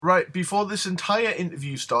Right, before this entire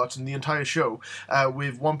interview starts and the entire show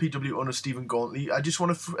with 1PW owner Steven Gauntley, I just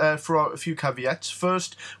want to throw out a few caveats.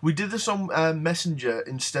 First, we did this on Messenger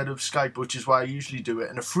instead of Skype, which is why I usually do it,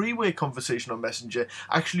 and a freeway conversation on Messenger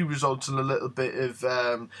actually results in a little bit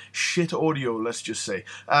of shit audio, let's just say.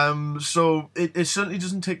 So it certainly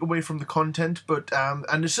doesn't take away from the content, but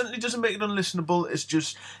and it certainly doesn't make it unlistenable.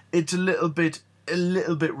 It's a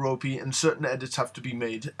little bit ropey, and certain edits have to be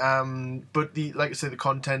made. But the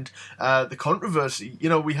content, the controversy,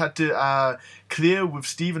 we had to clear with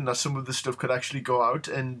Stephen that some of the stuff could actually go out,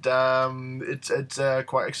 and it's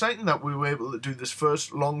quite exciting that we were able to do this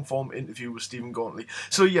first long form interview with Steven Gauntley.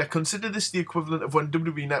 So yeah, consider this the equivalent of when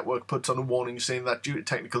WWE Network puts on a warning saying that due to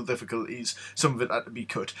technical difficulties, some of it had to be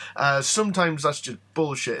cut. Sometimes that's just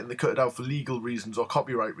bullshit, and they cut it out for legal reasons or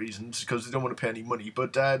copyright reasons because they don't want to pay any money.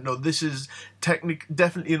 But no, this is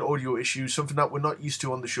definitely an audio issue, something that we're not used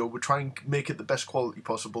to on the show. We're trying to make it the best quality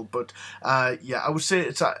possible, but I would say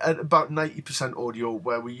it's at about 90% audio,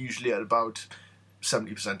 where we're usually at about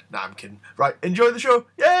 70%. Nah, I'm kidding. Right, enjoy the show.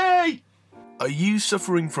 Yay! Are you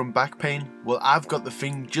suffering from back pain? Well, I've got the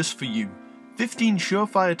thing just for you. 15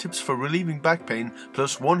 surefire tips for relieving back pain,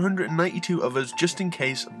 plus 192 others just in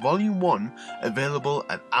case, Volume 1, available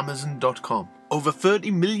at Amazon.com. Over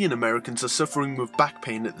 30 million Americans are suffering with back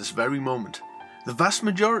pain at this very moment. The vast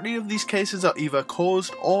majority of these cases are either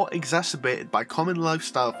caused or exacerbated by common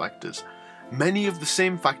lifestyle factors. Many of the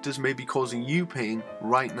same factors may be causing you pain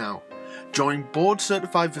right now. Join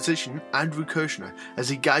board-certified physician Andrew Kirshner as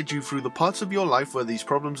he guides you through the parts of your life where these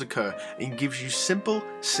problems occur and gives you simple,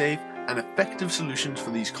 safe, and effective solutions for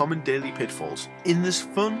these common daily pitfalls. In this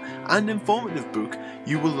fun and informative book,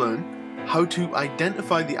 you will learn how to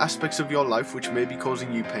identify the aspects of your life which may be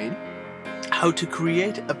causing you pain, how to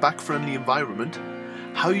create a back-friendly environment,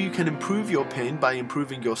 how you can improve your pain by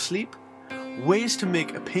improving your sleep, ways to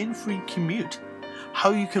make a pain-free commute,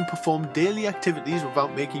 how you can perform daily activities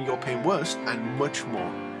without making your pain worse, and much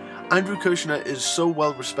more. Andrew Kirshner is so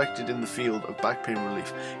well respected in the field of back pain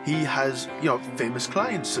relief. He has, famous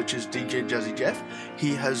clients such as DJ Jazzy Jeff.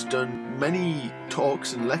 He has done many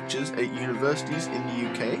talks and lectures at universities in the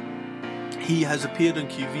UK. He has appeared on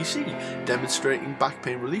QVC demonstrating back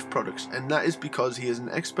pain relief products, and that is because he is an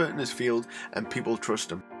expert in his field and people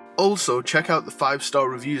trust him. Also, check out the 5-star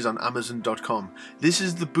reviews on Amazon.com. This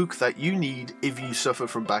is the book that you need if you suffer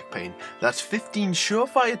from back pain. That's 15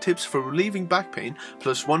 surefire tips for relieving back pain,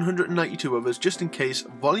 plus 192 others just in case,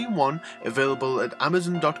 Volume 1, available at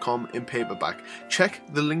Amazon.com in paperback. Check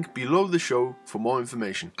the link below the show for more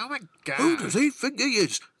information. Oh my God. Who does he think he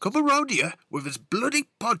is? Come around here with his bloody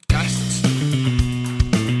podcasts.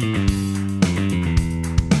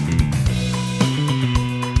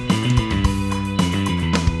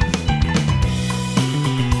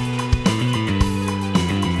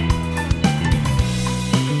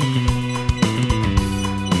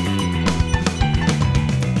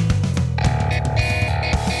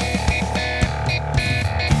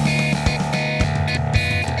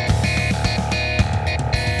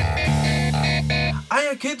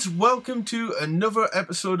 Kids, welcome to another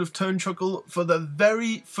episode of Turnchuckle, for the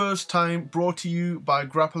very first time brought to you by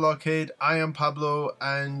Grapple Arcade. I am Pablo,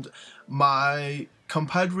 and my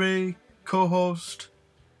compadre, co-host,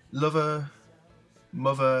 lover,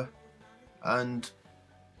 mother, and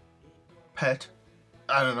pet,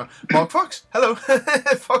 I don't know, Mark Fox. Hello.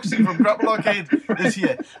 Foxy from Grapple Arcade is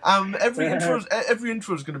here. Every intro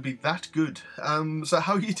is going to be that good. So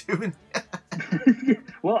how are you doing?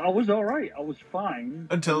 Well, I was all right. I was fine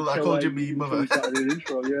until I called you me mother. The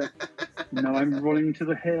intro, yeah. Now I'm running to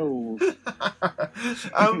the hills.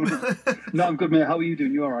 No, I'm good, mate. How are you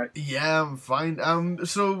doing? You all right? Yeah, I'm fine.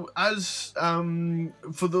 So as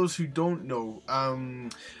for those who don't know,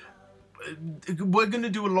 we're going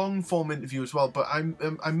to do a long form interview as well, but I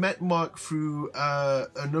met Mark through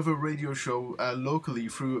another radio show locally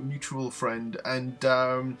through a mutual friend, and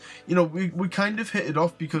we kind of hit it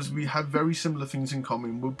off because we have very similar things in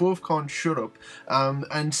common. We both can't shut up,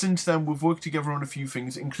 and since then we've worked together on a few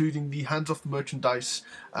things, including the Hands Off the Merchandise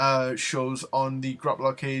shows on the Grapple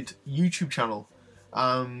Arcade YouTube channel,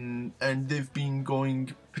 and they've been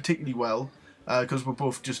going particularly well. Because we're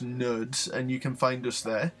both just nerds, and you can find us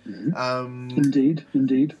there. Indeed.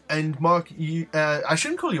 And Mark, I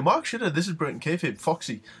shouldn't call you Mark, should I? This is Britain Kayfabe,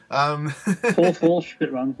 Foxy. Full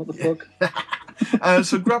shit, man. What the fuck?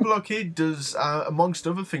 So Grapple Arcade does, amongst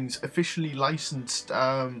other things, officially licensed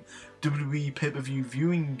WWE pay-per-view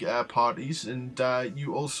viewing parties, and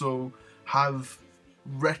you also have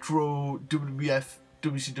retro WWF,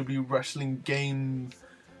 WCW wrestling game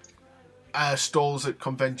stalls at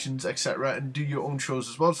conventions, etc., and do your own shows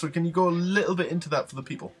as well. So can you go a little bit into that for the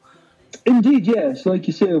people? Indeed, yes. Like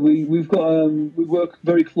you say, we work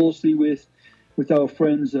very closely with our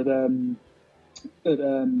friends at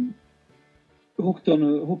Hooked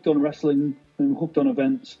on Wrestling and Hooked on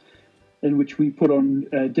Events, in which we put on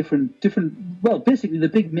different. Well, basically the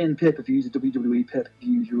big main pay-per-views, the WWE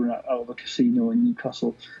pay-per-views, run out of a casino in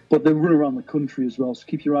Newcastle, but they run around the country as well. So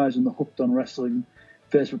keep your eyes on the Hooked on Wrestling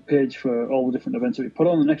Facebook page for all the different events that we put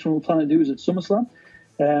on. The next one we're planning to do is at SummerSlam.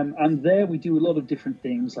 And there we do a lot of different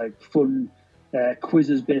things like fun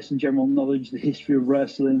quizzes based on general knowledge, the history of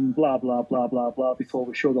wrestling, blah, blah, blah, blah, blah, before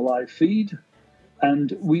we show the live feed.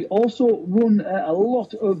 And we also run a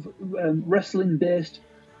lot of wrestling-based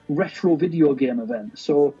retro video game events.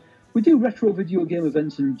 So we do retro video game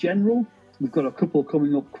events in general. We've got a couple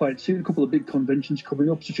coming up quite soon, a couple of big conventions coming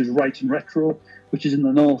up, such as Right and Retro, which is in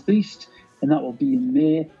the Northeast, and that will be in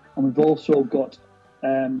May. And we've also got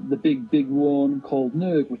the big one called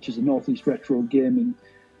NERG, which is a Northeast Retro Gaming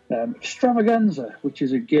Extravaganza, which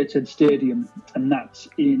is at Gateshead Stadium, and that's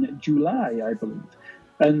in July, I believe.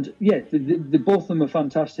 And yeah, the both of them are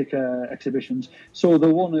fantastic exhibitions. So the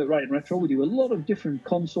one at Right and Retro, we do a lot of different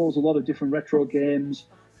consoles, a lot of different retro games,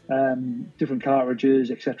 different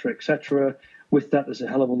cartridges, etc., etc. With that, there's a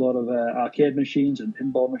hell of a lot of arcade machines and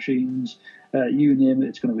pinball machines. You name it,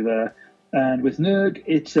 it's going to be there. And with NERG,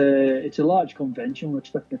 it's a large convention. We're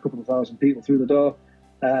expecting a couple of thousand people through the door,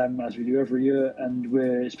 as we do every year. And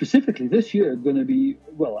we're specifically this year going to be,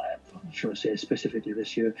 well, I'm not sure I say specifically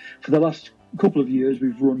this year. For the last couple of years,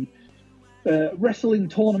 we've run wrestling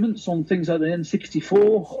tournaments on things like the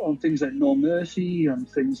N64, on things like No Mercy, on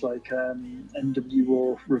things like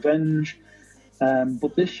NWO Revenge.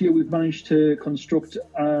 But this year we've managed to construct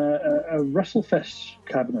a WrestleFest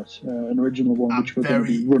cabinet, an original one, which we're going to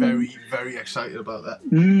be running. Very, very excited about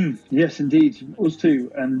that. Yes, indeed, us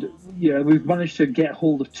too. And yeah, we've managed to get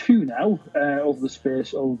hold of two now over the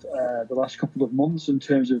space of the last couple of months, in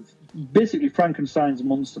terms of basically Frankenstein's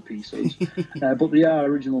monster pieces. But they are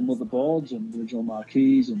original motherboards and original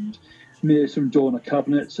marquees and some donor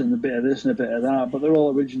cabinets and a bit of this and a bit of that, but they're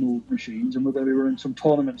all original machines, and we're going to be running some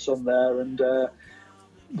tournaments on there, and a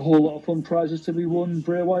whole lot of fun prizes to be won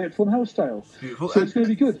Bray Wyatt Funhouse style. Beautiful. So it's going to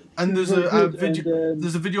be good. And there's a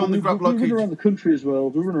video on the Grappler We run around the country as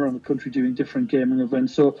well. We run around the country doing different gaming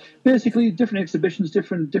events. So basically different exhibitions,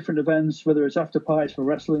 different events, whether it's after parties for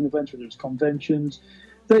wrestling events, whether it's conventions.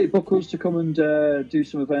 They book us to come and do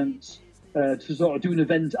some events. To sort of do an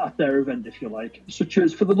event at their event, if you like, such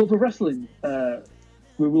as For the Love of Wrestling.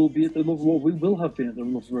 We will be at the Love. Well, we will have been at the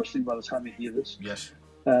Love of Wrestling by the time you hear this. Yes.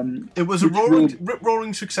 It was a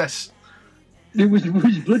rip-roaring success. It was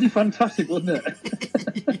bloody fantastic, wasn't it?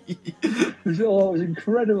 It was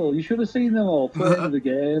incredible. You should have seen them all playing the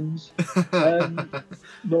games.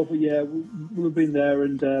 No, but yeah, we've been there,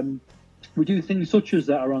 and we do things such as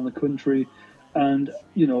that around the country. And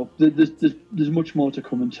you know, there's much more to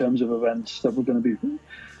come in terms of events that we're going to be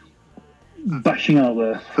bashing out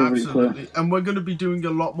there. Absolutely, and we're going to be doing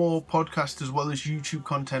a lot more podcasts as well as YouTube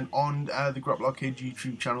content on the Grapple Arcade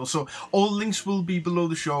YouTube channel. So all links will be below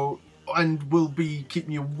the show, and we'll be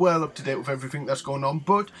keeping you well up to date with everything that's going on.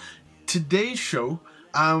 But today's show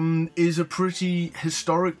is a pretty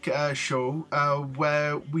historic show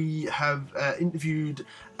where we have interviewed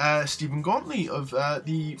Steven Gauntley, of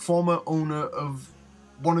the former owner of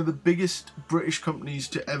one of the biggest British companies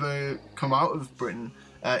to ever come out of Britain,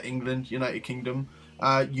 England, United Kingdom,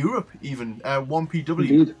 Europe even,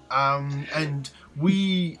 1PW.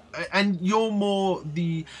 And you're more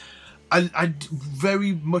the... I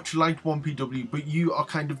very much liked 1PW, but you are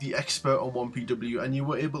kind of the expert on 1PW, and you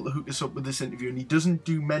were able to hook us up with this interview, and he doesn't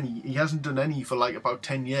do many. He hasn't done any for like about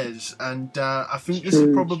 10 years, and I think this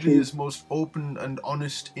is probably his most open and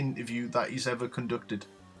honest interview that he's ever conducted.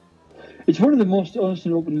 It's one of the most honest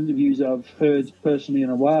and open interviews I've heard personally in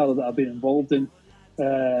a while that I've been involved in.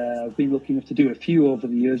 I've been lucky enough to do a few over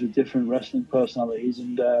the years with different wrestling personalities,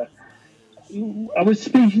 and I was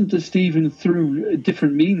speaking to Steven through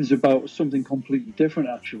different means about something completely different,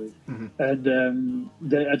 actually. And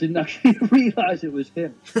I didn't actually realise it was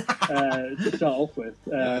him to start off with,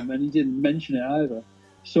 and he didn't mention it either.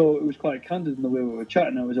 So it was quite candid in the way we were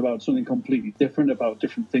chatting. It was about something completely different, about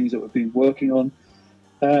different things that we've been working on.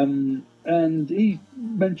 And he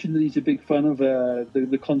mentioned that he's a big fan of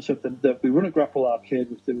the concept that we run at Grapple Arcade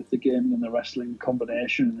with the gaming and the wrestling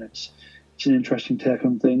combination. And it's an interesting take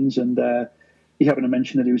on things, and he happened to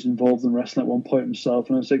mention that he was involved in wrestling at one point himself,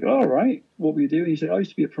 and I was like, "All right, what were you doing?" He said, "I used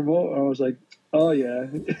to be a promoter." I was like, "Oh yeah,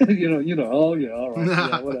 you know, oh yeah, all right,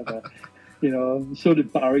 yeah, whatever." You know, so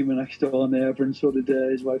did Barry, my next door neighbour, and so did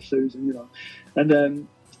his wife Susan. You know, and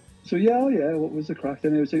so what was the crack?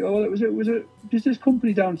 Then it was like, oh, it was just this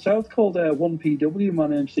company down south called 1PW. My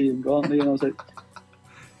name's Steven Gauntley, and I was like,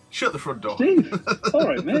 shut the front door, Steve. All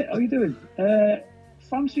right, mate, how you doing?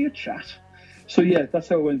 Fancy a chat? So yeah, that's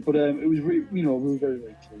how it went. But it was, we were very,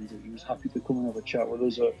 very pleased that he was happy to come and have a chat with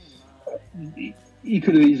us. He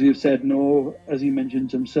could have easily have said no, as he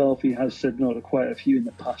mentioned himself. He has said no to quite a few in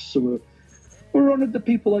the past. So we're honoured that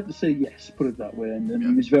people like to say yes, put it that way. And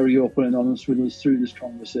he was very open and honest with us through this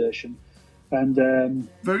conversation, and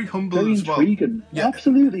very humble, very as intriguing. Well. Yeah.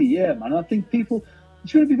 Absolutely, yeah, man. I think it's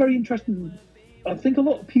going to be very interesting. I think a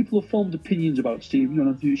lot of people have formed opinions about Steve. You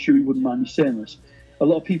know, I'm sure you wouldn't mind me saying this. A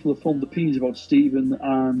lot of people have formed opinions about Stephen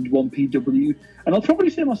and 1PW, and I'll probably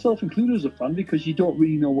say myself included as a fan, because you don't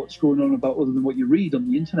really know what's going on about other than what you read on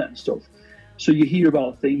the internet and stuff. So you hear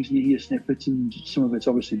about things and you hear snippets, and some of it's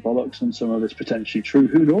obviously bollocks and some of it's potentially true.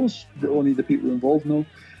 Who knows? Only the people involved know.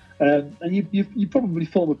 And you probably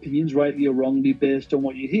form opinions, rightly or wrongly, based on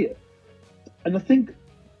what you hear. And I think,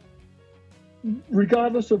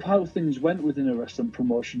 regardless of how things went within a wrestling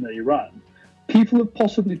promotion that he ran, people have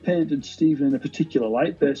possibly painted Stephen in a particular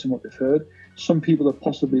light based on what they've heard. Some people have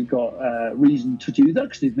possibly got reason to do that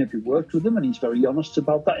because they've maybe worked with him, and he's very honest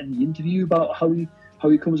about that in the interview about how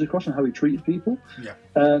he comes across and how he treats people. Yeah.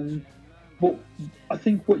 But I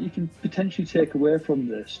think what you can potentially take away from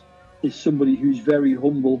this is somebody who's very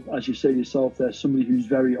humble, as you say yourself there, somebody who's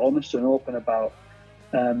very honest and open about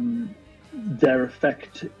their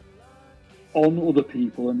effect on other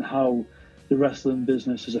people and how the wrestling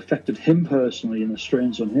business has affected him personally and the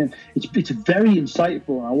strains on him. It's very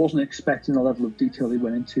insightful, and I wasn't expecting the level of detail he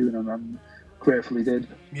went into, and I'm grateful he did.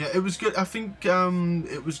 Yeah, it was good. I think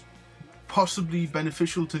it was possibly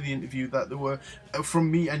beneficial to the interview that there were,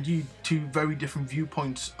 from me and you, two very different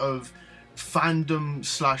viewpoints of fandom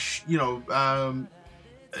 /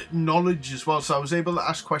 knowledge as well. So I was able to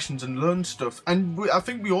ask questions and learn stuff, and I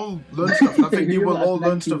think we all learned stuff. And I think you will all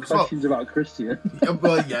learn stuff as well. Questions about Christian.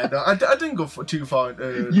 Well, yeah, no, I didn't go too far.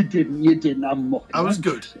 You didn't. I'm mocking. I was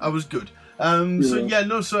good. And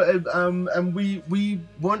we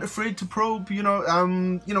weren't afraid to probe. We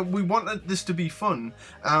wanted this to be fun,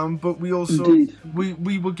 but we also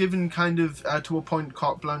we were given kind of to a point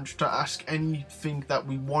carte blanche to ask anything that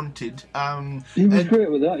we wanted. He was great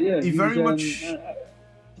with that. Yeah,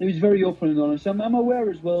 he was very open and honest. I'm aware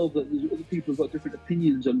as well that there's other people who've got different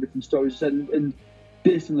opinions on different stories, and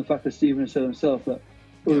based on the fact that Stephen has said himself that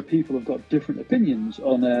other people have got different opinions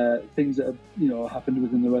on things that have happened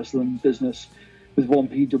within the wrestling business with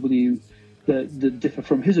 1PW that differ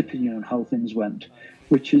from his opinion on how things went,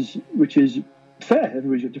 which is fair.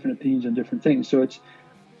 Everybody's got different opinions on different things, so it's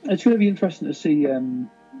going to be interesting to see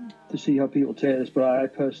how people take this. But I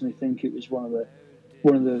personally think it was one of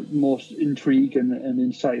the most intriguing and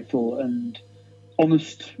insightful and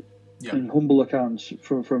honest and humble accounts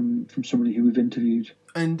from somebody who we've interviewed.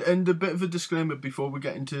 And a bit of a disclaimer before we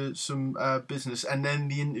get into some business and then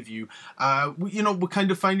the interview. We're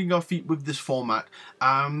kind of finding our feet with this format.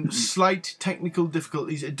 Slight technical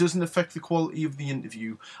difficulties. It doesn't affect the quality of the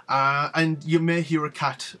interview. And you may hear a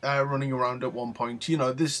cat running around at one point.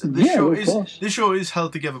 This show is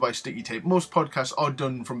held together by sticky tape. Most podcasts are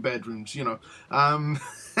done from bedrooms. But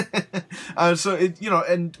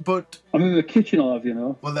I'm in the kitchen, I'll have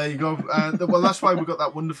Well, there you go. That's why we got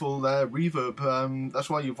that wonderful reverb. That's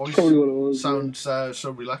why your voice sounds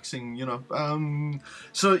so relaxing.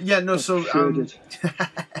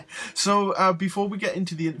 So before we get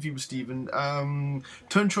into the interview with Stephen,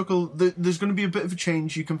 Turnchuckle, there's going to be a bit of a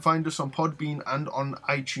change. You can find us on Podbean and on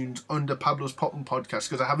iTunes under Pablo's Poppin' Podcast,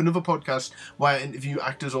 because I have another podcast where I interview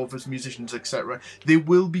actors, authors, musicians, etc. They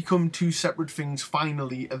will become two separate things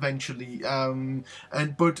finally, eventually.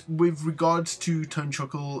 But with regards to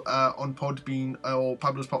Turnchuckle on Podbean or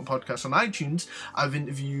Pablo's Poppin' Podcast on iTunes, I've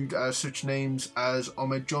interviewed such names as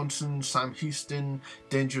Ahmed Johnson, Sam Houston,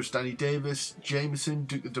 Dangerous Danny Davis, Jameson,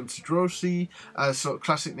 Duke the Dumpster Drosy, so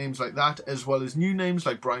classic names like that, as well as new names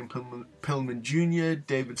like Brian Pillman Jr.,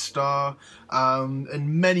 David Starr,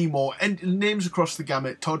 and many more, and names across the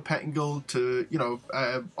gamut, Todd Pettingill to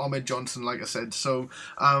Ahmed Johnson, like I said. So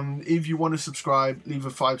if you want to subscribe, leave a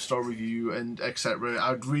 5-star review and etc.,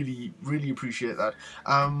 I'd really appreciate that.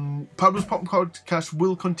 Pablo's Poppin' Podcast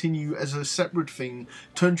will continue as a separate thing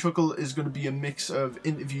Turnchuckle is going to be a mix of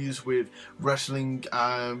interviews with wrestling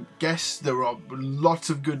guests. There are lots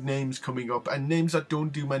of good names coming up, and names that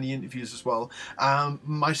don't do many interviews as well.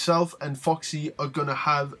 Myself and Foxy are going to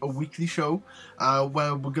have a weekly show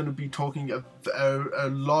where we're going to be talking a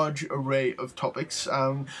large array of topics,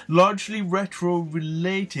 largely retro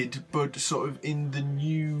related, but sort of in the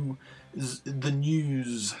news,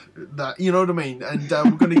 that, you know what I mean, and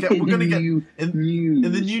we're gonna get in the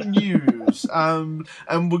new news, and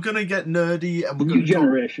we're gonna get nerdy, and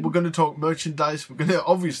we're gonna talk merchandise. We're gonna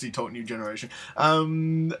obviously talk new generation, yeah,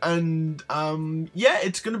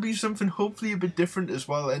 it's gonna be something hopefully a bit different as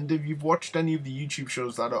well. And if you've watched any of the YouTube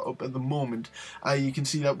shows that are up at the moment, you can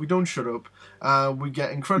see that we don't shut up. We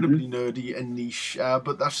get incredibly nerdy and niche,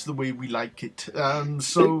 but that's the way we like it.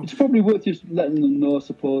 So it's probably worth just letting them know, I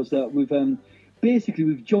suppose, that we've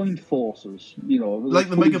joined forces. You know, like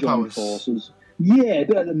the mega powers. Forces. Yeah, a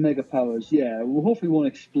bit like the mega powers. Yeah, we hopefully won't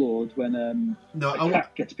explode when a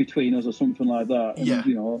cat gets between us or something like that. And, yeah.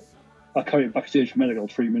 You know, I carry it backstage for medical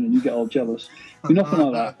treatment, and you get all jealous. Nothing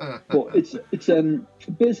like that. But it's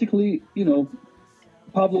basically, you know,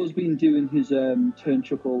 Pablo's been doing his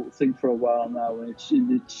Turnchuckle thing for a while now, and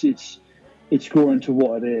it's growing to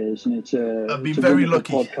what it is, and it's I've been very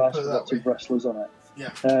lucky podcast with lots of wrestlers on it. Yeah.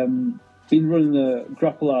 Been running the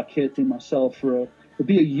Grapple Arcade thing myself it'll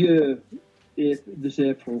be a year this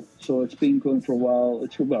April, so it's been going for a while.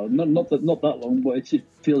 It's not that long, but it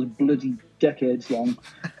feels bloody decades long.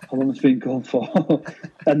 How long it's been going for?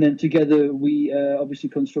 And then together we obviously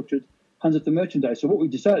constructed Hands Up the Merchandise. So what we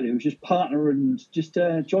decided to do was just partner and just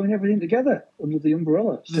join everything together under the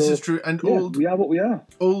umbrella. This is true, and we are what we are.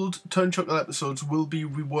 Old Turnchuckle episodes will be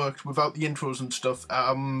reworked without the intros and stuff,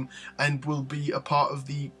 and will be a part of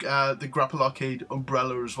the Grapple Arcade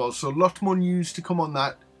umbrella as well. So a lot more news to come on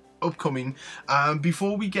that upcoming.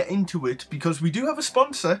 Before we get into it, because we do have a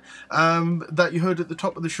sponsor that you heard at the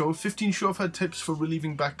top of the show, 15 Surefire tips for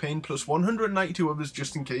relieving back pain, plus 192 others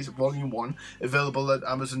just in case, volume 1, available at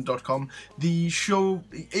amazon.com. The show,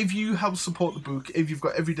 if you help support the book, if you've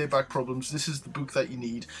got everyday back problems, this is the book that you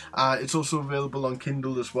need. It's also available on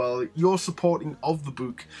Kindle as well. Your supporting of the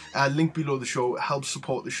book, link below the show, helps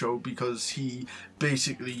support the show, because he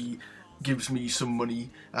basically gives me some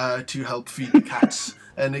money to help feed the cats,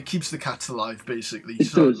 and it keeps the cats alive, basically.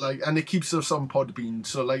 And it keeps us on Podbean.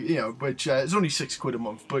 So, which is only £6 a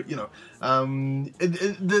month, but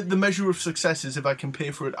the measure of success is if I can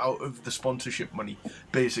pay for it out of the sponsorship money,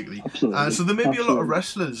 basically. Absolutely. So there may be a lot of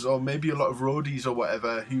wrestlers, or maybe a lot of roadies or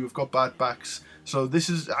whatever, who have got bad backs. So this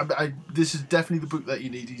is definitely the book that you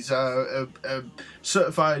need. He's a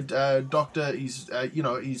certified doctor. He's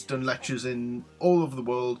done lectures in all over the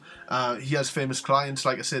world. He has famous clients,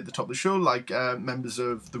 like I said at the top of the show, like members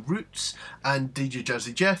of The Roots and DJ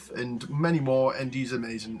Jazzy Jeff and many more. And he's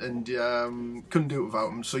amazing, and couldn't do it without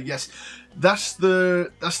him. So yes, that's the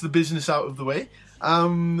business out of the way.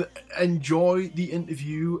 Enjoy the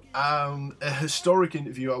interview, a historic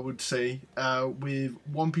interview, I would say, with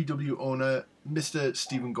 1PW owner Mr.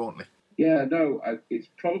 Steven Gauntley. Yeah, no, it's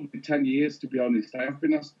probably 10 years, to be honest. I have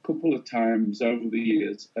been asked a couple of times over the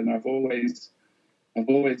years, and I've always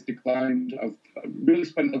declined. I've really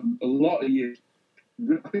spent a lot of years.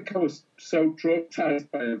 I think I was so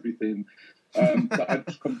traumatized by everything that I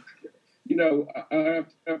just,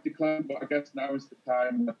 I've declined. But I guess now is the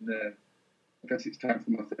time when I guess it's time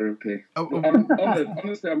for my therapy. I'm honoured.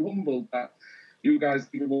 Honestly, I'm humbled that you guys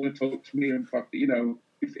even want to talk to me. In fact,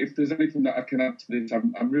 if there's anything that I can add to this,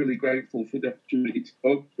 I'm really grateful for the opportunity to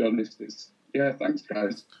talk, to be honest. Thanks,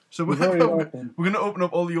 guys. So we're going to open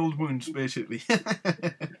up all the old wounds, basically.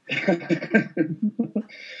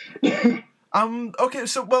 Okay,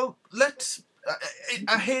 so, well, let's...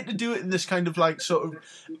 I hate to do it in this kind of sort of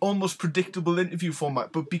almost predictable interview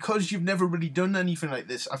format, but because you've never really done anything like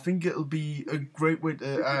this, I think it'll be a great way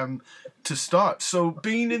to start. So,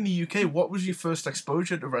 being in the UK, what was your first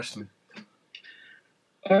exposure to wrestling?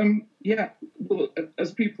 Well,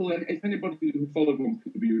 as people, if anybody who followed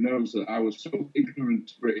 1PW knows that I was so ignorant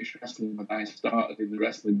to British wrestling when I started in the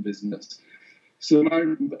wrestling business. So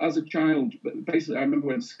as a child, basically, I remember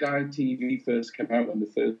when Sky TV first came out and the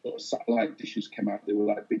first sort of satellite dishes came out. They were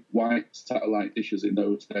like big white satellite dishes in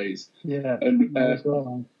those days. Yeah. And my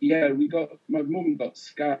mum got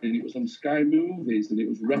Sky, and it was on Sky Movies, and it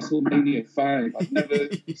was WrestleMania 5. I'd never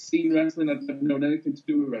seen wrestling. I'd never known anything to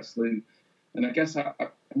do with wrestling. And I guess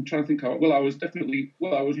I'm trying to think I was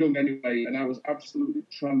young anyway, and I was absolutely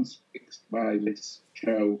transfixed by this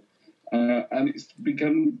show. And it's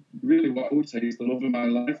become really what I would say is the love of my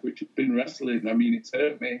life, which has been wrestling. I mean, it's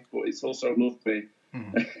hurt me, but it's also loved me.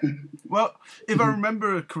 Well, if I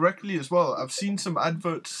remember correctly as well, I've seen some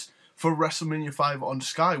adverts for WrestleMania 5 on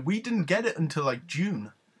Sky. We didn't get it until like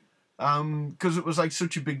June. Because it was like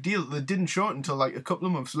such a big deal. They didn't show it until like a couple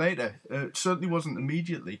of months later. It certainly wasn't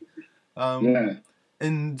immediately.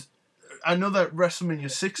 And I know that WrestleMania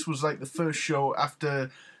 6 was like the first show after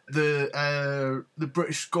the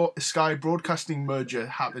British Sky Broadcasting merger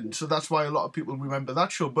happened. So that's why a lot of people remember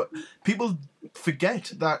that show. But people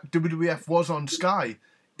forget that WWF was on Sky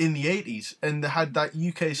in the 80s, and they had that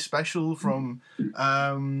UK special from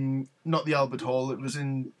not the Albert Hall. It was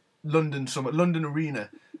in London Arena.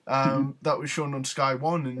 That was shown on Sky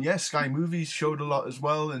One, and yes, Sky Movies showed a lot as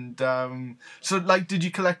well. And so, like, did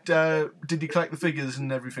you collect the figures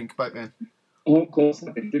and everything back then? Oh, of course,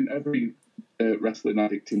 I didn't. Every wrestling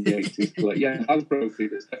addict in the 80s collect. Yeah, Hasbro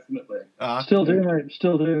figures, definitely. Still do, mate.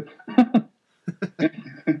 Still do.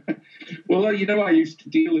 Well, I used to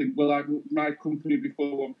deal in. Well, my company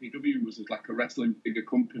before 1PW was like a wrestling figure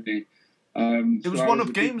company. It was One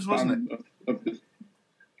Up Games, wasn't it?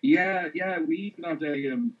 Yeah. We even had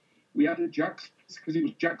a Jack, because it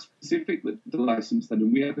was Jack Specific, the license then,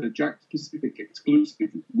 and we had a Jack Specific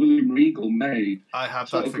exclusive William Regal made. I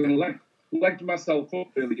have that figure. Legged myself up,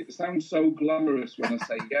 really. It sounds so glamorous when I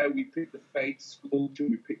say, yeah, we picked the fake sculpture,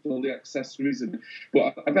 we picked all the accessories,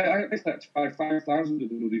 but I bet I had to buy 5,000 of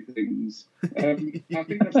the bloody things. I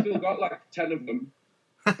think I've still got like 10 of them.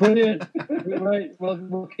 Brilliant. Right. Well,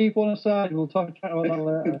 we'll keep one aside. We'll chat about that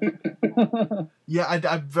later. Yeah,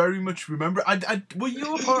 I very much remember. Were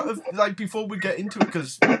you a part of, like, before we get into it,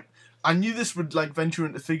 because I knew this would like venture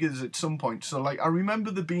into figures at some point. So like I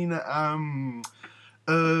remember there being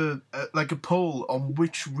like a poll on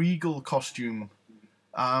which Regal costume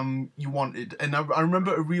you wanted, and I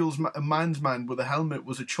remember a man's man with a helmet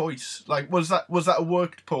was a choice. Like, was that a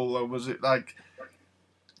worked poll, or was it like?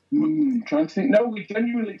 Trying to think. No, we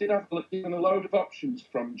genuinely did have a load of options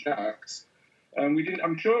from Jack's, and we didn't.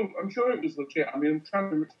 I'm sure it was legit. I mean, I'm trying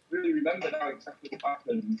to really remember now exactly what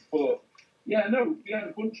happened, but yeah, no, we had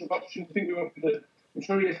a bunch of options. I think we went for I'm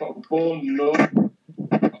sure he had got Born Love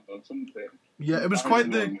or something. Yeah, it was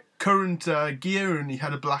quite the current gear, and he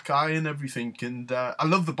had a black eye and everything. And I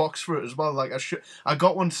love the box for it as well. Like I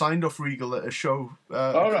got one signed off Regal at a show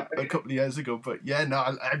a couple of years ago. But yeah,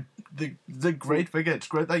 no, the great figure. It's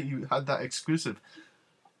great that you had that exclusive.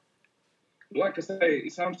 Like I say,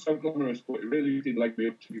 it sounds so glamorous, but it really did leg me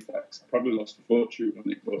up to be fair. I probably lost a fortune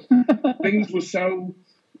on it, but things were so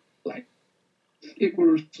like. It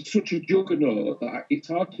was such a juggernaut that it's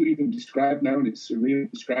hard to even describe now, and it's surreal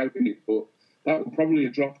describing it, but that was probably a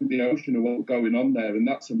drop in the ocean of what was going on there, and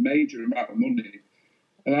that's a major amount of money.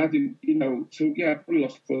 And I didn't, so yeah, I probably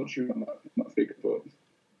lost a fortune on that figure, but...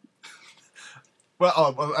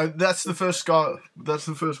 Well, that's the first scar. That's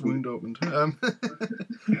the first wound opened.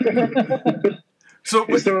 So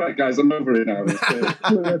it's all right, guys. I'm over it now.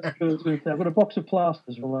 I've got a box of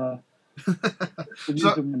plasters.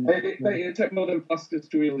 It took more than plasters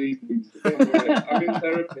to heal these things. I'm in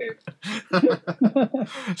therapy.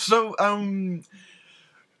 So,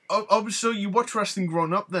 so you watched wrestling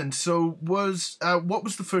growing up then. So what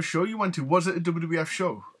was the first show you went to? Was it a WWF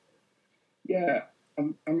show? Yeah,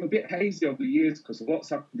 I'm a bit hazy on the years because a lot's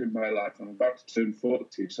happened in my life. I'm about to turn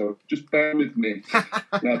 40, so just bear with me.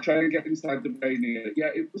 I'll try and get inside the brain here. Yeah,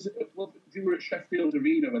 it was. Well, they were at Sheffield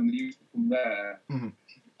Arena when they used to come there. Mm-hmm.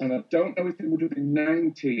 And I don't know if it would have been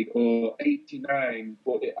 90 or 89,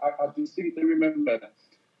 but I distinctly remember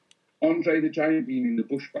Andre the Giant being in the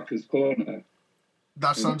Bushwhackers corner.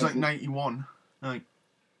 That sounds like 91.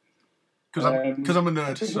 Because I'm a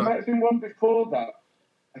nerd. There might have been one before that.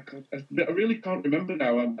 I really can't remember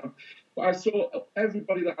now. But I saw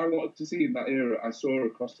everybody that I wanted to see in that era. I saw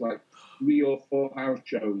across like 3 or 4 house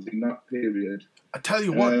shows in that period. I tell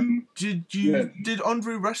you what, did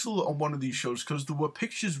Andre wrestle on one of these shows? Because there were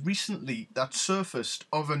pictures recently that surfaced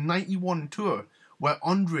of a 91 tour where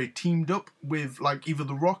Andre teamed up with like either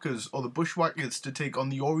the Rockers or the Bushwhackers to take on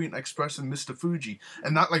the Orient Express and Mr. Fuji,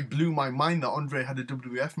 and that like blew my mind that Andre had a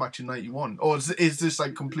WWF match in 91. Or is this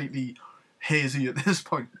like completely hazy at this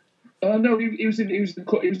point? No, he was in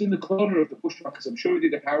the corner of the Bushwhackers. I'm sure he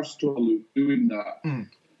did a house tour doing that.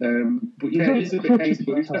 But yeah, he's a bit hazy,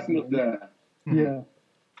 but he's definitely there. Yeah.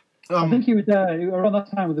 I think he was there around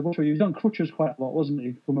that time with the Butcher. He was on crutches quite a lot, wasn't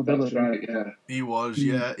he? From ability. That's right, yeah. He was,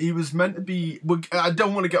 yeah. He was meant to be... I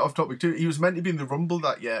don't want to get off topic too. He was meant to be in the Rumble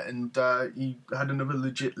that year, and he had another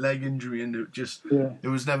legit leg injury, and it just... Yeah. It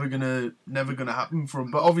was never gonna happen for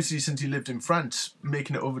him. But obviously, since he lived in France,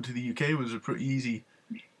 making it over to the UK was a pretty easy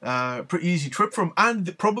trip for him.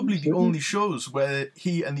 And probably the only shows where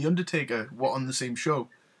he and The Undertaker were on the same show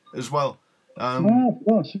as well. Of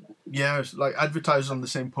course. Yeah, it's like advertised on the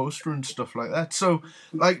same poster and stuff like that. So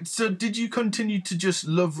did you continue to just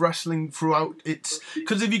love wrestling throughout its?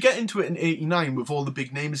 Because if you get into it in '89 with all the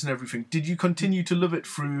big names and everything, did you continue to love it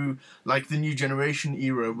through like the new generation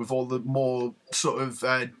era with all the more sort of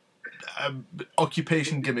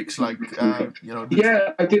occupation gimmicks, like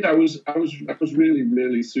Yeah, I did. I was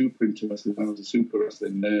really super into wrestling. I was a super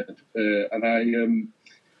wrestling nerd, and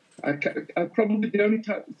I probably the only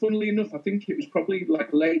time, funnily enough, I think it was probably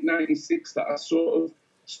like late '96 that I sort of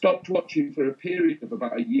stopped watching for a period of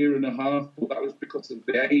about a year and a half. But that was because of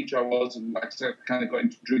the age I was, and like I said, kind of got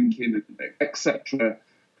into drinking, etc.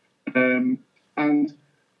 And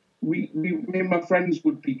me and my friends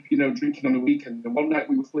would be, drinking on a weekend. And one night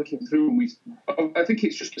we were flicking through, and I think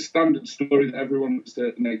it's just a standard story that everyone at a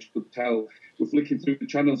certain age could tell. We're flicking through the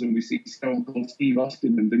channels and we see Stone Cold Steve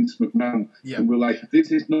Austin and Vince McMahon, and we're like,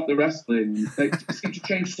 "This is not the wrestling." They seem to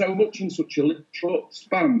change so much in such a short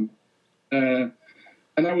span. And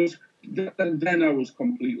then I was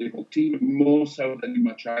completely hooked, even more so than in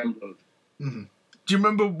my childhood. Mm-hmm. Do you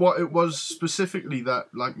remember what it was specifically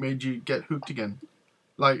that like made you get hooked again?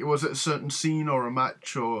 Like, was it a certain scene or a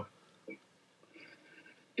match or?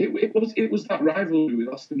 It was that rivalry with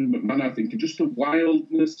Austin and McMahon, I think, and just the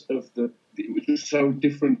wildness of it was just so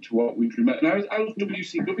different to what we'd remember. And I was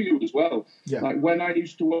WCW as well. Yeah. Like when I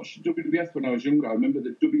used to watch WWF when I was younger, I remember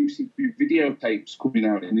the WCW videotapes coming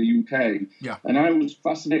out in the UK. Yeah. And I was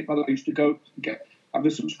fascinated by that. I used to go have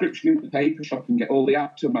a subscription in the paper shop and get all the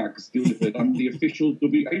Aptomags delivered and the official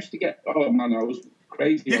I used to get. Oh man, I was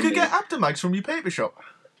crazy. You could get Aptomags from your paper shop.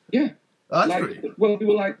 Yeah. Oh, that's pretty. Well, they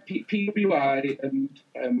were like PWI, and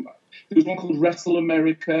there was one called Wrestle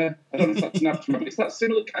America. I don't know if that's an Aptomag. It's that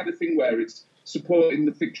similar kind of thing where it's supporting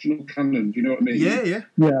the fictional canon. Do you know what I mean?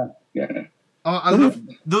 Yeah. I love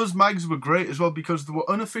those mags were great as well because they were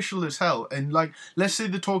unofficial as hell. And like, let's say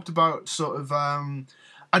they talked about sort of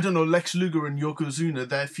I don't know, Lex Luger and Yokozuna,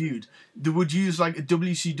 their feud. They would use like a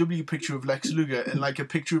WCW picture of Lex Luger and like a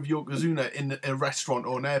picture of Yokozuna in a restaurant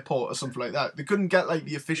or an airport or something like that. They couldn't get like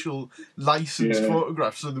the official licensed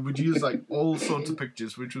photograph, so they would use like all sorts of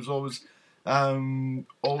pictures, which was always. I'll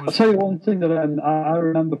tell you one thing that I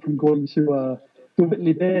remember from going to the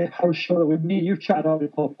Whitley Bay house show with me. You've chatted about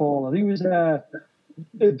it before, Paul. I think it was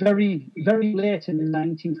very, very late in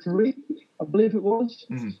 '93, I believe it was.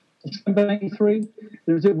 Mm-hmm. December '93,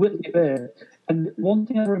 there was at Whitley Bay, and one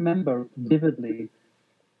thing I remember vividly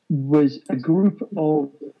was a group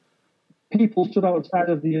of people stood outside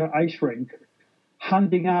of the ice rink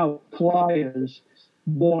handing out flyers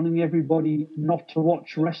warning everybody not to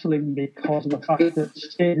watch wrestling because of the fact that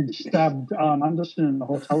Sting stabbed Arn Anderson in the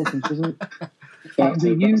hotel in Sicily. They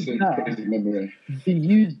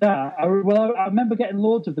used that. I remember getting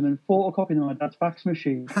loads of them and photocopying them on my dad's fax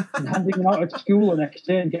machine and handing them out at school the next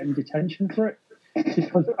day and getting detention for it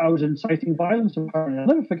because I was inciting violence. Apparently, I'll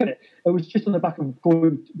never forget it. It was just on the back of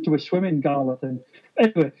going to a swimming gala thing.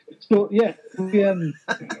 Anyway, so yeah,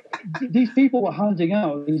 these people were handing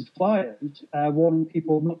out these flyers warning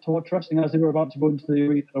people not to watch wrestling as they were about to go into the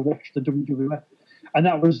arena to watch the WWF, and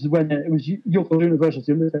that was when it was Yokozuna versus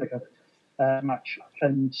The Undertaker. Match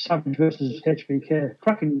and Savage versus HBK,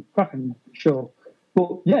 cracking show.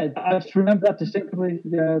 But yeah, I just remember that distinctly.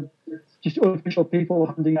 Just unofficial people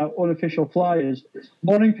handing out unofficial flyers,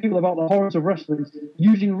 warning people about the horrors of wrestling,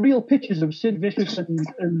 using real pictures of Sid Vicious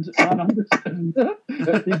and Arn Anderson.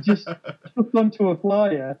 They just stuck onto a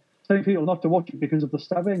flyer, telling people not to watch it because of the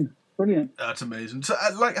stabbing. Brilliant. That's amazing. So,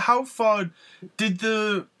 like, how far did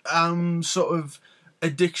the sort of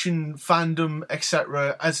addiction, fandom,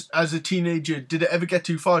 etc. As a teenager, did it ever get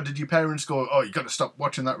too far? Did your parents go, "Oh, you got to stop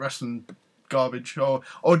watching that wrestling garbage,"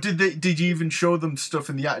 or did you even show them stuff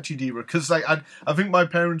in the Attitude Era? Because like I think my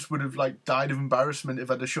parents would have like died of embarrassment if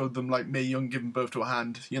I'd have showed them like Mae Young giving birth to a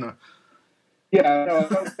hand, you know. Yeah, no,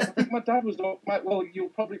 I think my dad was well. You'll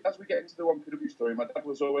probably, as we get into the 1PW story, my dad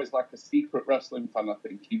was always like a secret wrestling fan. I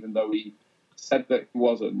think, even though he said that he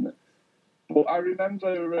wasn't. But I remember,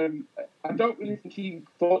 I don't really think he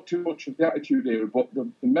thought too much of the Attitude Era, but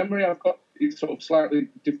the memory I've got is sort of slightly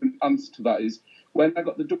different answer to that is when I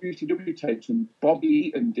got the WCW tapes and Bobby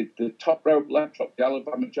Eaton did the top rope leg drop, the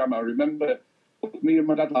Alabama Jam. I remember me and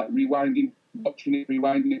my dad like rewinding it, watching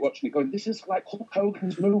it, going, "This is like Hulk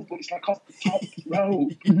Hogan's move, but it's like off the top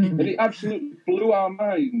rope." And it absolutely blew our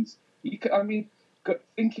minds.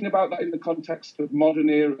 Thinking about that in the context of modern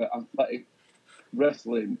era athletic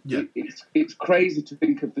wrestling, it's crazy to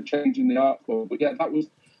think of the change in the art form. But yeah,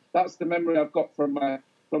 that's the memory I've got from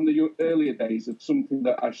the earlier days of something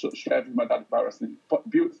that I sort of shared with my dad about wrestling.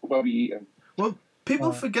 Beautiful Bobby Eaton. Well,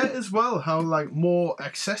 People forget as well how like more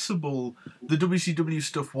accessible the WCW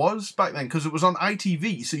stuff was back then because it was on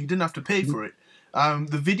ITV, so you didn't have to pay for it.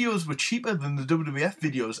 The videos were cheaper than the WWF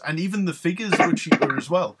videos, and even the figures were cheaper as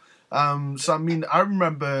well. So I mean, I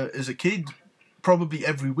remember as a kid, probably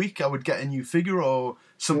every week I would get a new figure or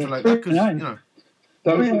something like that because you know.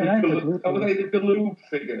 Those were the Galoob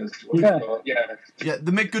figures. Yeah. Yeah,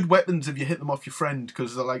 they make good weapons if you hit them off your friend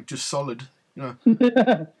because they're like just solid, you know.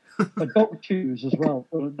 My dog chews as well.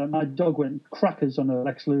 My dog went crackers on a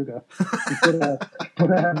Lex Luger.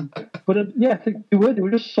 Yeah, they were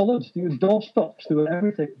just solid. They were door stops. They were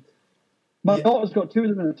everything. My daughter's got two of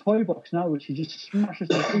them in a toy box now, which she just smashes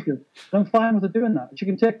the figures. And I'm fine with her doing that. She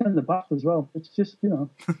can take them in the bath as well. It's just, you know.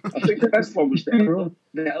 I think the best one was the El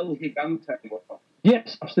Gigante one.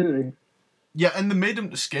 Yes, absolutely. Yeah, and they made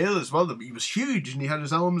him to scale as well. He was huge, and he had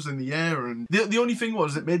his arms in the air. And the only thing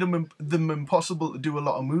was it made them impossible to do a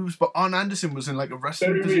lot of moves. But Arn Anderson was in like a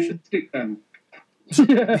wrestling position.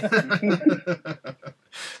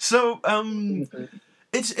 So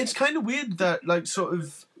it's kind of weird that like sort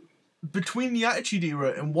of between the Attitude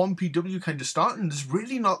Era and 1PW kind of starting, there's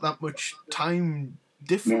really not that much time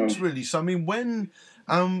difference really. So I mean, when.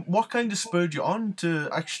 What kind of spurred you on to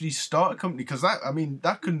actually start a company? Because that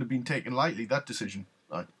couldn't have been taken lightly, that decision.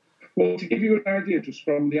 Right. Well, to give you an idea, just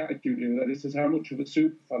from the Attitude Era, this is how much of a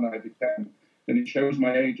super fan I became. And it shows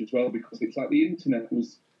my age as well, because it's like the internet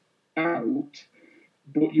was out,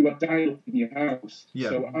 but you had dial-up in your house. Yeah.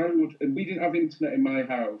 So and we didn't have internet in my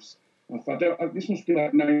house. This must be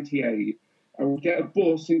like 98. I would get a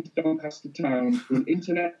bus into Doncaster town to an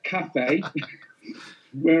internet cafe.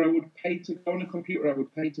 Where I would pay to go on a computer, I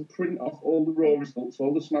would pay to print off all the Raw results,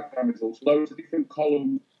 all the SmackDown results, loads of different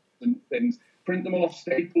columns and things, print them all off,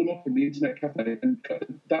 staple them up in the internet cafe, and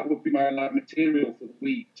that would be my material for the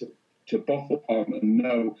week to buff upon and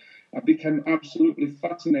know. I became absolutely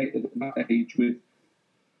fascinated at that age with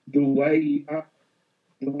the way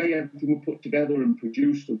everything was put together and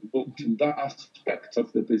produced and booked and that aspect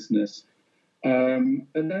of the business. And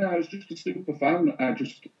then I was just a super fan.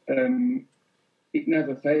 It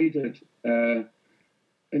never faded. And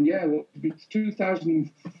yeah, it's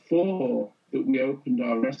 2004 that we opened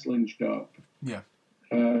our wrestling shop. Yeah.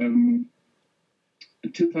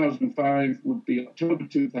 2005 would be October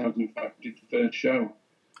 2005, we did the first show.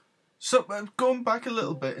 So going back a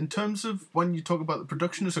little bit, in terms of when you talk about the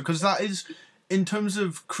production and stuff, because that is, in terms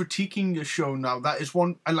of critiquing a show now, that is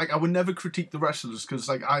one, I would never critique the wrestlers because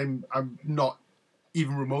like I'm not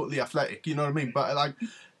even remotely athletic, you know what I mean? But like,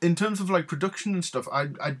 in terms of like production and stuff,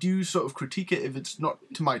 I do sort of critique it if it's not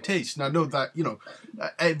to my taste. And I know that, you know,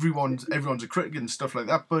 everyone's a critic and stuff like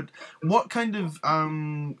that. But what kind of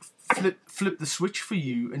flip the switch for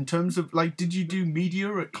you in terms of like, did you do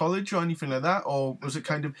media at college or anything like that, or was it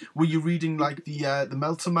kind of, were you reading like the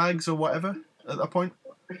Meltzer mags or whatever at that point?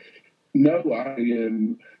 No,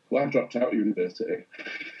 I dropped out of university.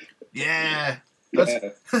 Yeah. Twice.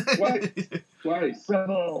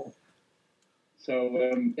 Rebel. So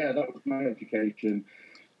that was my education.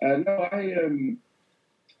 I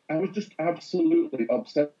was just absolutely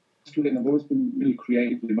obsessed with it, and I've always been really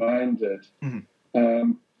creatively minded.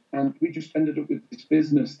 Mm-hmm. And we just ended up with this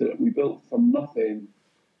business that we built from nothing,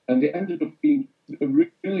 and it ended up being a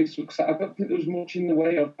really success. I don't think there was much in the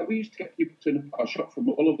way of. We used to get people to turn up our shop from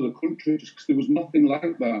all over the country just because there was nothing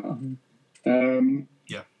like that. Mm-hmm.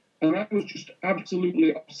 Yeah. And I was just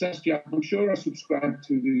absolutely obsessed. Yeah, I'm sure I subscribed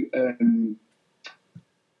to the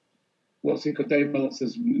what's it called? Dave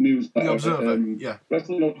Meltzer's newsletter. The Observer.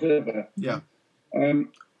 Wrestling Observer. Yeah.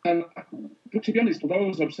 But to be honest, although I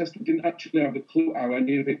was obsessed, I didn't actually have a clue how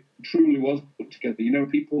any of it truly was put together. You know,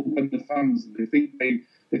 people, when they're fans, they think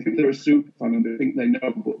they're a super fan and they think they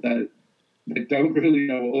know, but they don't really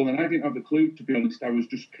know it all. And I didn't have a clue, to be honest. I was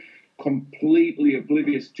just completely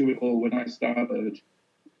oblivious to it all when I started.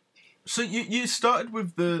 So you started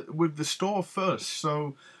with the store first.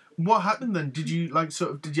 So what happened then? Did you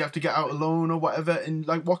did you have to get out alone or whatever? And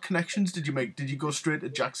like, what connections did you make? Did you go straight to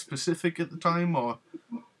Jakks Pacific at the time, or?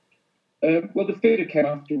 Well, the theatre came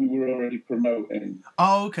after we were already promoting.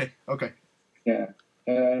 Oh, okay. Yeah.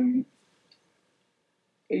 In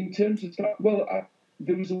terms of that,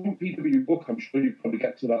 there was a 1PW book. I'm sure you'll probably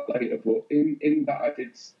get to that later. But in that, I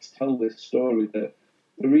did tell this story that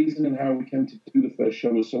the reason and how we came to do the first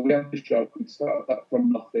show was so we had this shop. We started that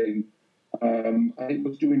from nothing. And it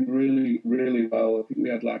was doing really, really well. I think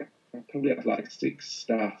I probably had 6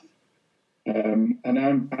 staff. And I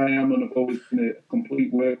am and I've always been a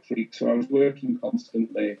complete work freak, so I was working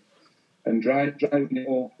constantly and driving it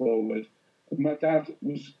all forward. And my dad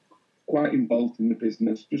was quite involved in the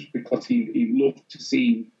business just because he loved to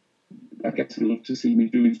see I guess he loved to see me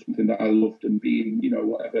doing something that I loved and being,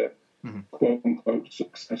 whatever, quote unquote,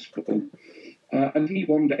 successful. And he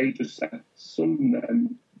one day just said,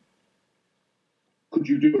 "Son, could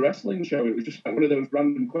you do a wrestling show?" It was just like one of those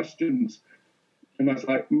random questions. And I was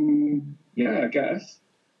like, yeah, I guess.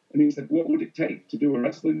 And he said, "What would it take to do a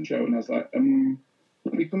wrestling show?" And I was like, let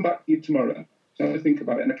me come back to you tomorrow. So I think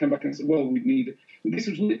about it. And I came back and I said, well, we'd need, and this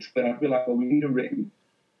was literally, I'd be like, well, we need a ring.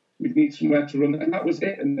 We'd need somewhere to run. And that was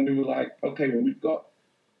it. And then we were like, okay, well, we've got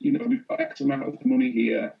X amount of money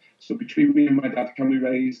here. So between me and my dad, can we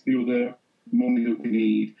raise the other money that we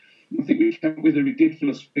need? I think we came up with a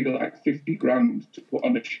ridiculous figure, like 50 grand to put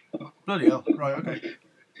on a show. Bloody hell. Right, okay.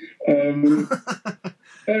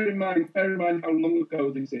 Bear in mind how long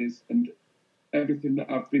ago this is and everything that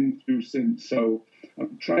I've been through since. So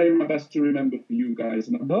I'm trying my best to remember for you guys.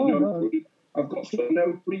 And I've got sort of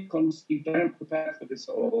no preconceived. I am prepared for this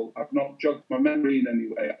at all. I've not jogged my memory in any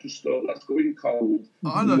way. I just thought, let's go in cold.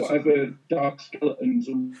 Whatever dark skeletons.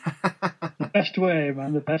 The best way,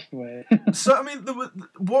 man. The best way. So, I mean,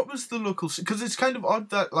 what was the local... Because it's kind of odd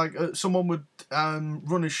that, like, someone would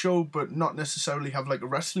run a show but not necessarily have, like, a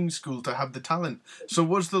wrestling school to have the talent. So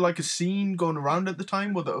was there, like, a scene going around at the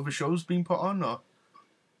time? Were there other shows being put on, or...?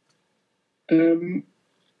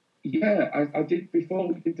 Yeah, I did. Before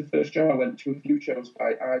we did the first show, I went to a few shows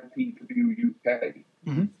by IPW UK.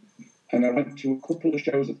 Mm-hmm. And I went to a couple of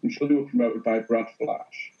shows that I'm sure they were promoted by Brad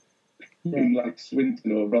Flash in like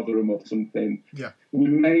Swinton or Rotherham or something. Yeah. We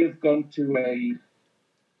may have gone to a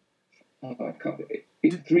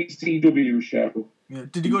 3CW show. Yeah.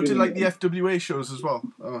 Did you go to like the FWA shows as well?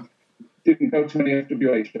 Didn't go to any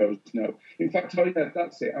FWA shows, no. In fact,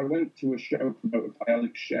 that's it. I went to a show promoted by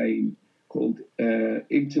Alex Shane called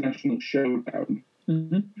International Showdown.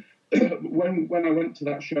 Mm-hmm. When I went to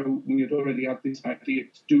that show, we had already had this idea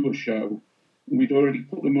to do a show. We'd already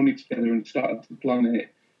put the money together and started to plan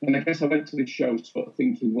it. And I guess I went to this show sort of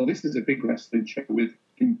thinking, well, this is a big wrestling show with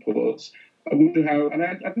imports. I wonder how... And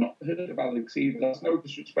I'd not heard of Alex either. That's no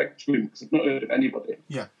disrespect to him, because I've not heard of anybody.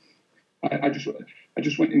 Yeah. I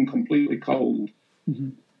just went in completely cold.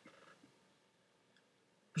 Mm-hmm.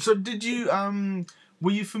 So did you...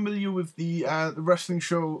 were you familiar with the wrestling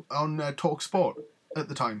show on Talk Sport at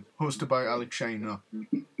the time, hosted by Alex Shane?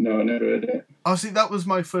 No, I never heard it. Oh, see, that was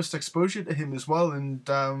my first exposure to him as well, and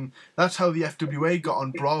that's how the FWA got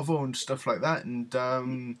on Bravo and stuff like that, and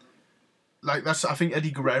I think Eddie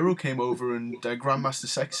Guerrero came over and Grandmaster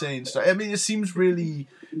Sexay and stuff. I mean, it seems really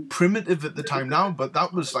primitive at the time now, but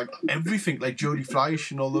that was like everything, like Jody Fleisch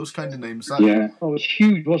and all those kind of names. Yeah. Oh, it was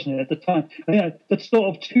huge, wasn't it, at the time? Yeah, that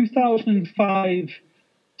sort of 2005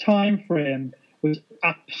 time frame was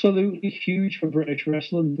absolutely huge for British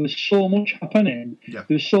wrestling. There was so much happening. Yeah.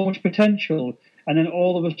 There was so much potential. And then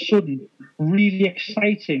all of a sudden, really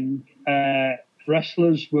exciting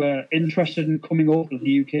wrestlers were interested in coming over to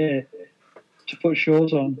the UK to put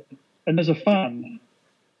shows on. And as a fan,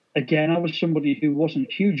 again, I was somebody who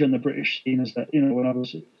wasn't huge on the British scene, as that, when I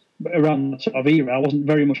was around that sort of era. I wasn't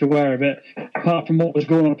very much aware of it, apart from what was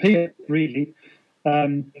going on up here, really.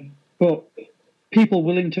 But people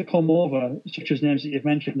willing to come over, such as names that you've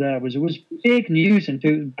mentioned there, it was big news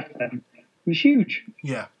back then. It was huge.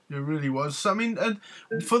 Yeah, it really was. I mean,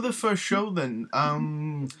 for the first show then,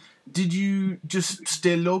 did you just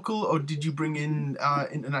stay local or did you bring in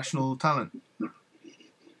international talent?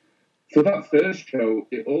 For that first show,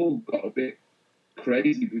 it all got a bit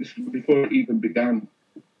crazy before it even began.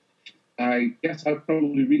 I guess I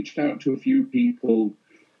probably reached out to a few people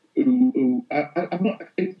who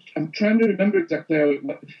I'm trying to remember exactly how it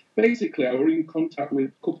went. Basically, I was in contact with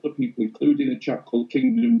a couple of people, including a chap called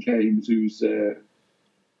Kingdom James,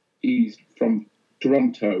 he's from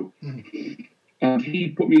Toronto. Mm-hmm. And he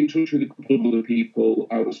put me in touch with a couple of other people.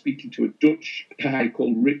 I was speaking to a Dutch guy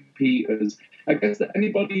called Rick Peters. I guess that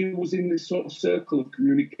anybody who was in this sort of circle of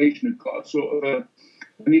communication had got a sort of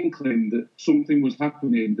an inkling that something was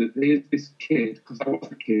happening, that there's this kid, because I was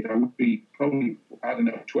a kid, I would be probably,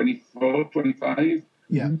 24, 25.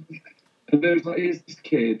 Yeah. And there was like, here's this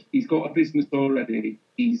kid, he's got a business already,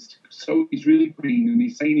 he's really green, and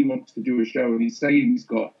he's saying he wants to do a show, and he's saying he's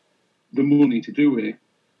got the money to do it.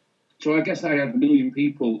 So I guess I had a million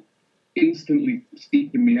people instantly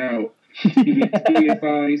seeking me out, to give me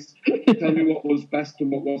advice, tell me what was best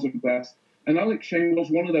and what wasn't best. And Alex Shane was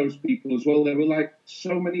one of those people as well. There were like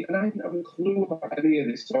so many, and I didn't have a clue about any of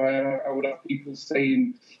this. So I would have people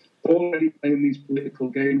saying, already playing these political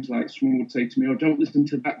games, like someone would say to me, "Oh, don't listen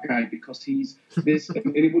to that guy because he's this."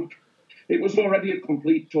 And it was already a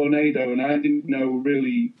complete tornado, and I didn't know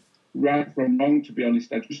really right from wrong, to be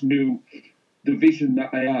honest. I just knew the vision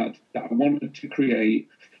that I had, that I wanted to create,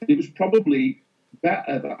 It was probably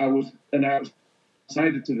better that I was an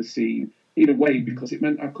outsider to the scene in a way, because it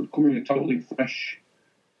meant I could come in a totally fresh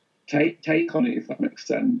take on it, if that makes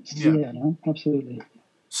sense. Yeah, no, absolutely.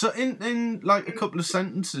 So in like a couple of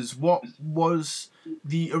sentences, what was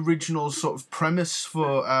the original sort of premise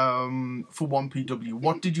for 1PW?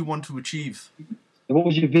 What did you want to achieve? What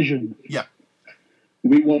was your vision? Yeah.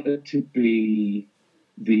 We wanted to be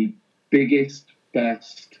the biggest,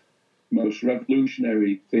 best, most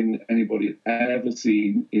revolutionary thing anybody had ever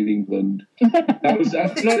seen in England. That was, I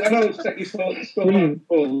know it's set you so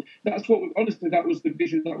full. That's what, honestly, that was the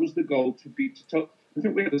vision, that was the goal, I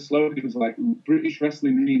think we had a slogan, it was like British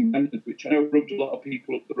wrestling reinvented, which I know rubbed a lot of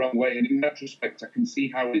people up the wrong way, and in retrospect, I can see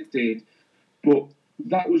how it did. But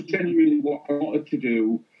that was genuinely what I wanted to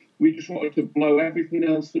do. We just wanted to blow everything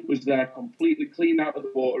else that was there completely clean out of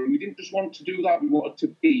the water, and we didn't just want to do that, we wanted to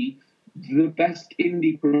be the best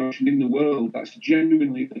indie promotion in the world. That's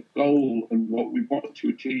genuinely the goal and what we wanted to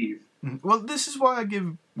achieve. Well, this is why I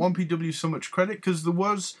give 1PW so much credit, because there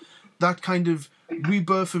was that kind of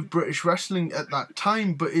rebirth of British wrestling at that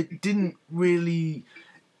time, but it didn't really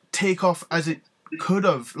take off as it could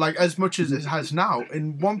have, like as much as it has now.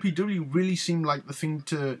 And 1PW really seemed like the thing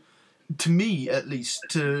to me at least,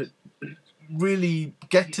 to really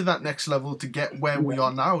get to that next level, to get where we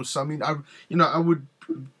are now. So I mean, I would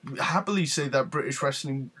happily say that British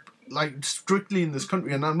wrestling, like strictly in this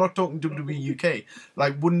country, and I'm not talking WWE UK,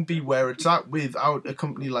 like wouldn't be where it's at without a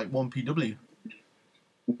company like 1PW.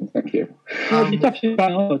 Thank you. It's absolutely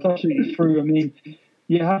bang on. It's absolutely true. I mean,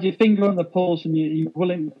 you had your finger on the pulse, and you're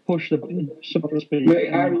willing to push the button, so to speak.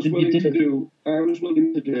 Mate, I was willing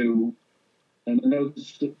to do, and I know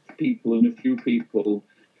there's people and a few people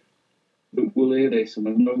that will hear this, and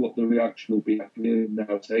I know what the reaction will be. I can hear them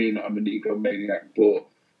now saying I'm an egomaniac, but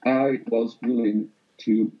I was willing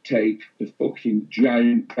to take the fucking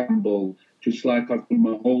giant gamble, just like I've done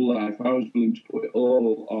my whole life. I was willing to put it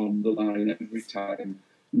all on the line every time.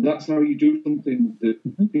 That's how you do something that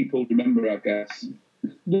people remember, I guess.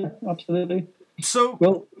 Yeah, absolutely. So,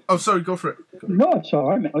 well, oh, sorry, go for it. No, it's all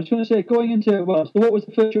right, mate. I was going to say, going into, so what was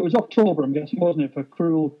the first show? It was October, I'm guessing, wasn't it, for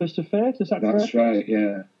Cruel Twist of Fate? Is that correct? That's right,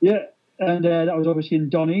 yeah. Yeah, and that was obviously in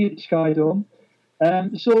Donny at Sky Dome.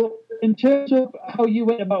 So, in terms of how you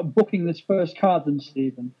went about booking this first card, then,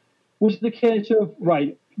 Stephen, was it the case of,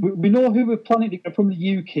 right, we know who we're planning to get from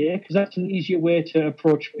the UK, because that's an easier way to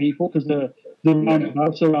approach people, because the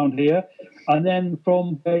roundabouts around here, and then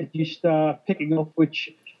from there you start picking up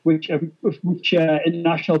which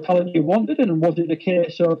international talent you wanted, and was it a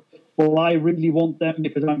case of, well, I really want them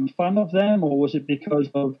because I'm a fan of them, or was it because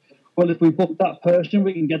of, well, if we book that person,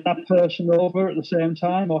 we can get that person over at the same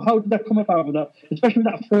time, or how did that come about with that, especially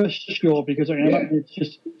with that first show, because I imagine it's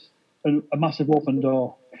just a massive open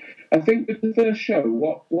door. I think with the first show,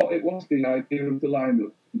 what it was, the idea of the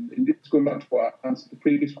lineup, and it's going back to what I answered the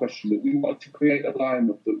previous question, that we wanted to create a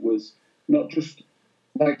lineup that was not just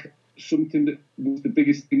like something that was the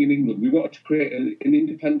biggest thing in England. We wanted to create an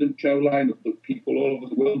independent show lineup that people all over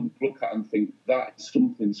the world would look at and think that is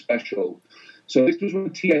something special. So this was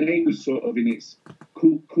when TNA was sort of in its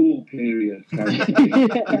cool period. Kind of.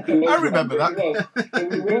 I remember that. And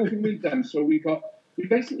we were working with them, so we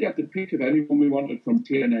basically had to pick of anyone we wanted from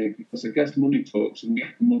TNA, because I guess money talks, and we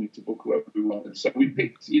had the money to book whoever we wanted. So we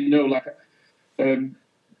picked, who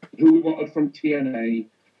we wanted from TNA.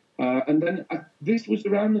 And then this was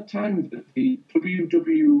around the time that the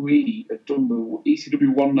WWE had done the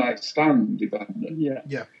ECW One Night Stand event.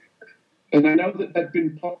 Yeah. And I know that there'd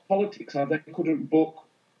been politics, how they couldn't book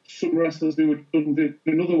some wrestlers who had done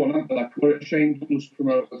another one, hadn't they? Like, were it Shane Douglas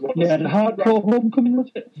promote as well? Yeah, the Hardcore Homecoming, was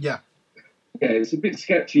it? Yeah. Yeah, it's a bit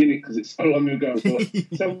sketchy, isn't it, because it's so long ago.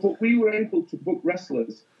 But we were able to book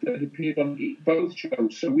wrestlers that had appeared on both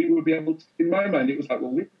shows, so we would be able to, in my mind, it was like,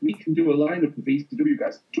 well, we can do a lineup of ECW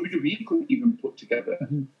guys. WWE couldn't even put together.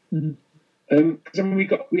 Mm-hmm. Because I mean,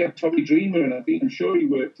 we had Tommy Dreamer, and I'm sure he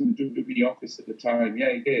worked in the WWE office at the time.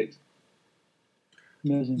 Yeah, he did.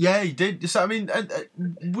 Amazing. Yeah, he did. So I mean,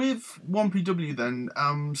 with 1PW then,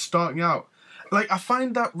 starting out, like, I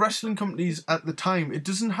find that wrestling companies at the time, it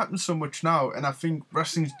doesn't happen so much now, and I think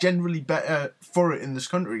wrestling's generally better for it in this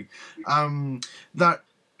country, that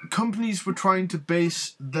companies were trying to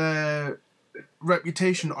base their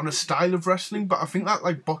reputation on a style of wrestling, but I think that,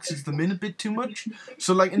 like, boxes them in a bit too much.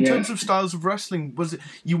 So, like, in terms of styles of wrestling, was it,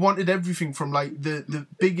 you wanted everything from, like, the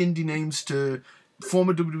big indie names to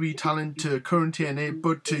former WWE talent to current TNA,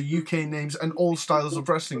 but to UK names and all styles of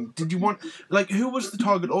wrestling. Did you want, like, who was the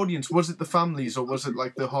target audience? Was it the families, or was it,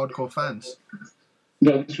 like, the hardcore fans?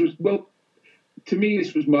 No, this was, well, to me,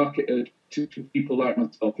 this was marketed to people like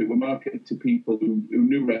myself. It were marketed to people who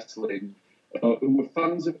knew wrestling, who were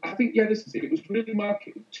fans of. I think, this is it. It was really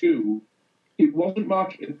marketed to. It wasn't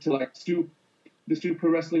marketed to like the super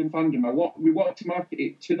wrestling fandom. We wanted to market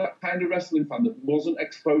it to that kind of wrestling fan that wasn't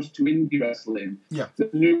exposed to indie wrestling. Yeah.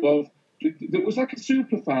 That knew of. That was like a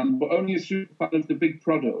super fan, but only a super fan of the big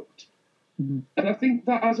product. Mm-hmm. And I think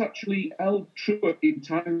that has actually held true in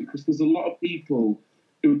time because there's a lot of people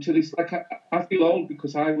who to this, like I feel old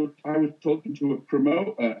because I was talking to a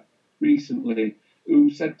promoter recently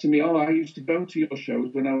who said to me, "Oh, I used to go to your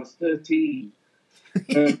shows when I was 13."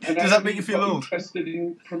 And Does that make you feel old? Interested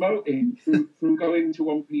in promoting through going to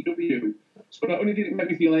 1PW. So not only did it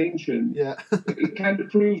make me feel ancient, it kind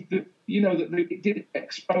of proved that that it did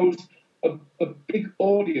expose a big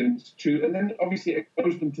audience to, and then obviously it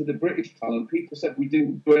exposed them to the British talent. People said we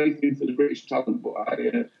didn't do anything for the British talent, but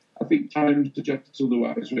I think time suggests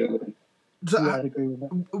otherwise, really. I agree with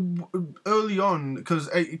that. Early on, because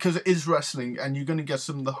it is wrestling, and you're going to get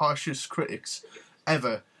some of the harshest critics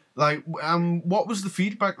ever. Like, what was the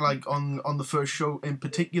feedback like on the first show in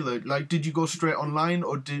particular? Like, did you go straight online,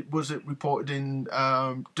 or was it reported in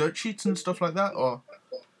dirt sheets and stuff like that, or?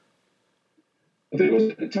 I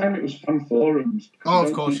think at the time it was fan forums. Oh,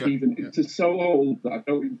 of course, yeah. It's so old that I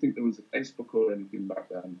don't even think there was a Facebook or anything back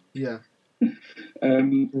then. Yeah.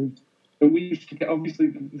 And we used to get, obviously,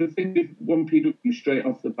 the thing with 1PW straight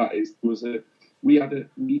off the bat is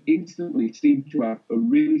we instantly seemed to have a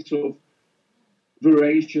really sort of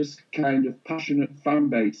voracious, kind of passionate fan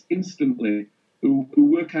base instantly who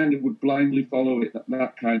would blindly follow it,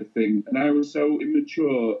 that kind of thing. And I was so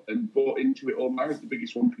immature and bought into it all. I was the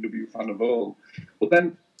biggest 1PW fan of all. But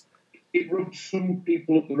then it rubbed some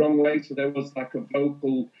people up the wrong way. So there was like a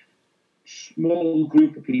vocal, small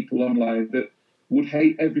group of people online that would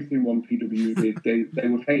hate everything 1PW did. They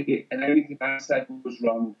would hate it, and anything I said was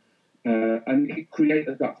wrong. And it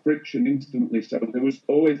created that friction instantly. So there was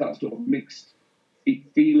always that sort of mixed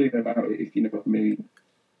feeling about it, if you know what I mean.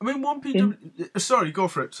 I mean, 1PW... Sorry, go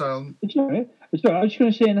for it, Sal. It's all right. I was just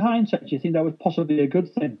going to say, in hindsight, do you think that was possibly a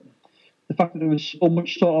good thing? The fact that there was so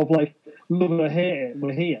much sort of like love or hate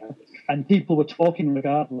were here, and people were talking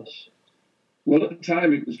regardless. Well, at the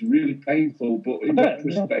time, it was really painful, but in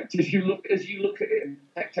retrospect, as you look at it and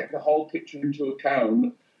take the whole picture into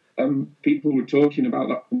account, people were talking about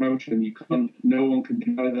that promotion. No one can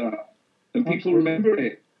deny that, and people remember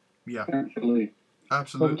it. Yeah, thankfully.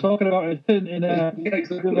 Absolutely. We're talking about it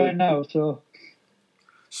exactly right now. So,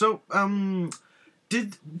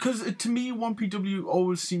 because to me, 1PW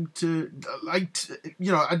always seemed to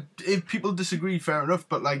if people disagree, fair enough.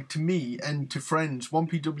 But like to me and to friends,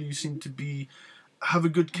 1PW seemed to have a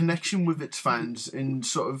good connection with its fans and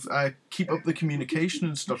sort of keep up the communication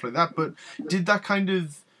and stuff like that. But did that kind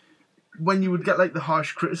of, when you would get like the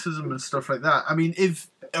harsh criticism and stuff like that, I mean, if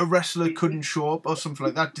a wrestler couldn't show up or something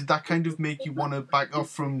like that, did that kind of make you want to back off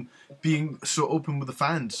from being so open with the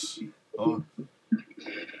fans? Or?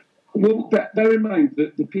 Well, bear in mind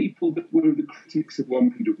that the people that were the critics of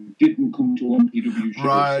 1PW didn't come to 1PW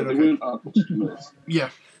shows, so they weren't our customers.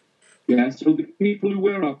 Yeah. Yeah, so the people who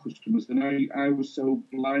were our customers, and I was so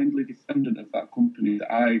blindly defendant of that company that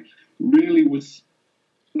I really was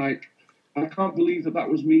like, I can't believe that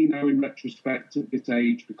was me now in retrospect at this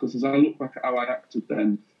age, because as I look back at how I acted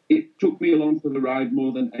then, it took me along for the ride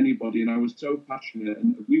more than anybody, and I was so passionate,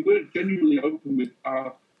 and we were genuinely open with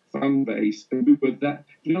our fan base, and we were that,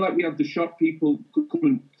 like we had the shop people could come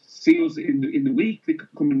and see us in the week, they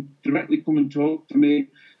could directly come and talk to me.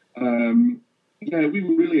 We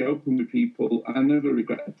were really open with people. I never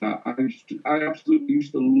regretted that. I absolutely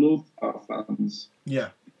used to love our fans.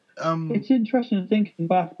 Yeah. It's interesting thinking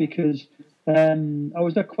back because I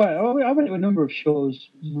went to a number of shows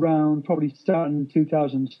around probably starting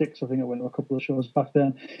 2006. I think I went to a couple of shows back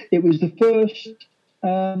then. It was the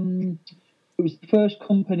first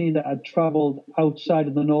company that had travelled outside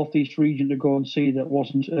of the Northeast region to go and see that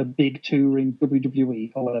wasn't a big touring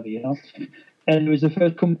WWE or whatever, And it was the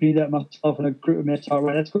first company that myself and a group of mates thought,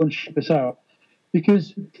 right, let's go and ship this out.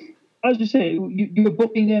 Because, as you say, you were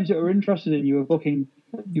booking names that were interested in you. Were booking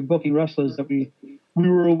wrestlers that we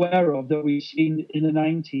were aware of, that we'd seen in the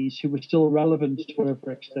 90s, who were still relevant to our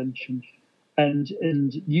extension. And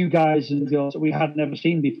you guys and girls that we had never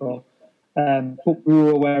seen before. But we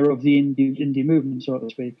were aware of the indie movement, so to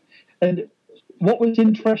speak. And what was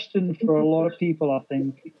interesting for a lot of people, I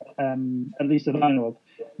think, at least that I know of,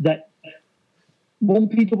 that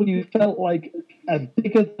 1PW felt like a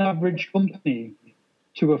bigger than average company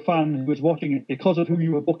to a fan who was watching it because of who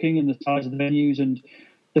you were booking and the size of the venues and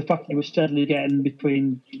the fact that you were steadily getting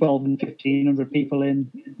between 12 and 1,500 people in,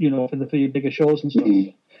 for the bigger shows and stuff.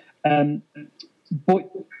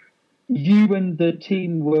 But you and the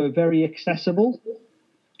team were very accessible.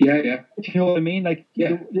 Yeah. Do you know what I mean? Like,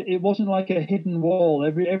 it wasn't like a hidden wall.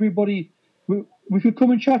 Everybody, we could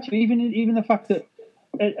come and chat to you. Even the fact that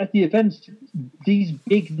at the events, these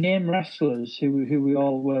big name wrestlers who we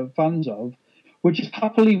all were fans of were just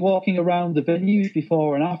happily walking around the venues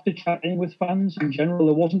before and after chatting with fans in general.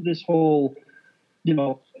 There wasn't this whole,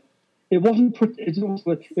 it wasn't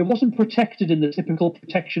protected in the typical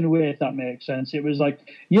protection way, if that makes sense. It was like,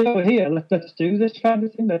 we're here, let's do this kind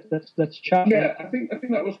of thing. Let's chat. Yeah, I think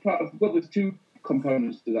that was part of. Well, there's two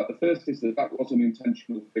components to that. The first is that was an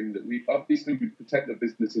intentional thing that we protect the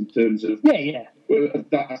business in terms of of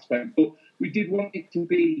that aspect, but we did want it to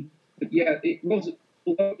be. It was,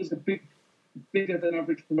 although it was a bigger than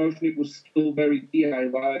average promotion, it was still very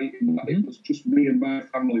DIY. In that it was just me and my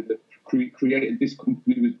family that created this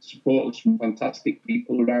company with support of some fantastic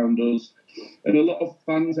people around us, and a lot of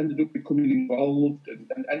fans ended up becoming involved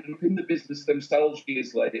and ended up in the business themselves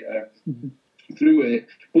years later through it.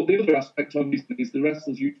 But the other aspect, obviously, is the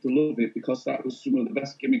wrestlers used to love it because that was some of the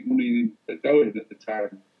best gimmick money going at the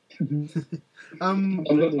time. On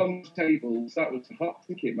those tables, that was a hot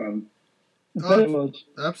ticket, man.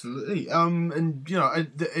 Absolutely. And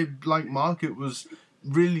like Mark, it was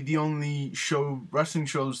really the only wrestling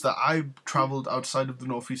shows that I travelled outside of the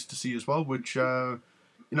Northeast to see as well, which I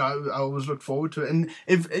always looked forward to it. And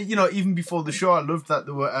if even before the show, I loved that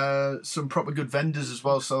there were some proper good vendors as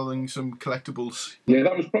well selling some collectibles. Yeah,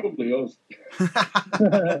 that was probably us.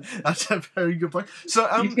 That's a very good point. So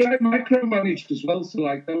you get micromanaged as well. So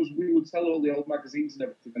like we would sell all the old magazines and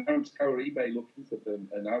everything, and I would scour eBay looking for them,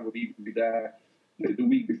 and I would even be there the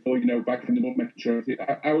week before, back in the month, making sure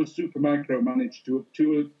I was super micromanaged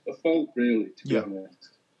to a fault, really, to be honest.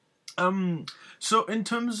 So in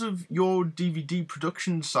terms of your DVD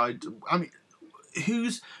production side, I mean,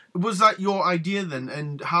 was that your idea then,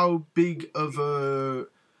 and how big of a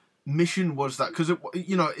mission was that? Because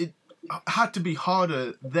it had to be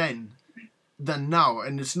harder then than now,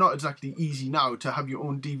 and it's not exactly easy now to have your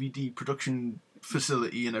own DVD production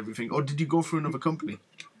facility and everything. Or did you go through another company?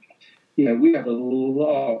 Yeah, we had a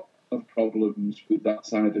lot of problems with that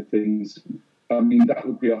side of things. I mean, that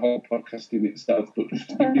would be a whole podcast in itself, but just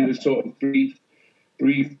to give you the sort of brief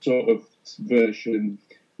sort of version.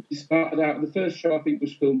 We started out, the first show I think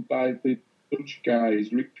was filmed by the Dutch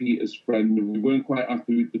guys, Rick Peters' friend, and we weren't quite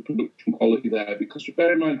happy with the production quality there because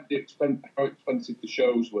bear in mind how expensive the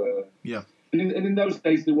shows were. Yeah. And in those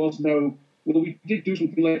days there was no, well, we did do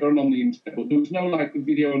something later on the internet, but there was no like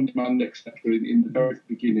video on demand, etc. in the very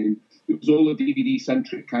beginning. It was all a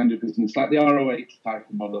DVD-centric kind of business, like the ROH type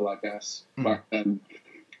of model, I guess, back then.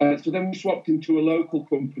 So then we swapped into a local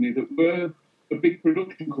company that were a big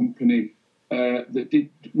production company that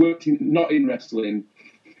worked not in wrestling.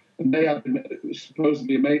 And they had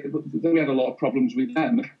supposedly amazing, but then we had a lot of problems with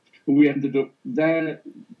them. And we ended up there,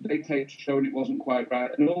 they taped a show and it wasn't quite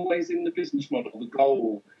right. And always in the business model, the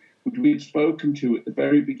goal, which we had spoken to at the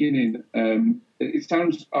very beginning, it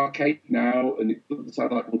sounds archaic now and it doesn't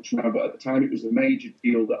sound like much now, but at the time it was a major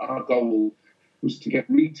deal that our goal was to get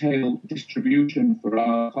retail distribution for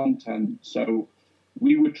our content. So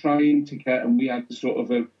we were trying to get, and we had sort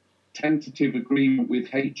of a tentative agreement with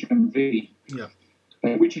HMV,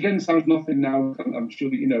 which again sounds nothing now, I'm sure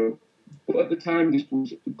that you know, but at the time this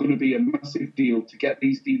was going to be a massive deal to get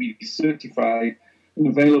these DVDs certified and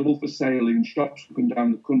available for sale in shops up and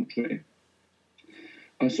down the country.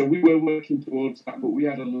 And so we were working towards that, but we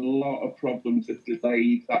had a lot of problems that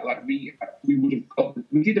delayed that. Like we would have got,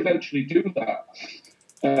 we did eventually do that,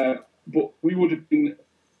 but we would have been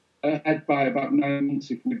ahead by about 9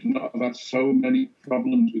 months if we did not have had so many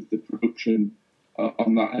problems with the production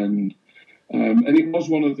on that end. And it was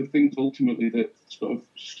one of the things ultimately that sort of,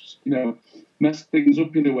 you know, messed things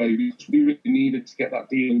up in a way because we really needed to get that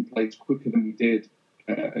deal in place quicker than we did,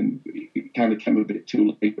 and it kind of came a bit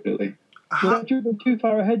too late, really. Well, too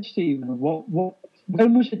far ahead, Stephen.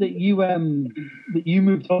 When was it that you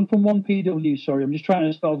moved on from 1PW? Sorry, I'm just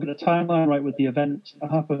trying to get a timeline right with the events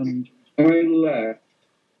that happened. I left.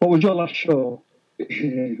 What was your last show?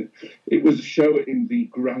 It was a show in the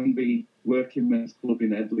Granby Working Men's Club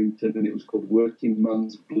in Edlington, and it was called Working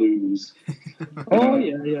Man's Blues. Oh,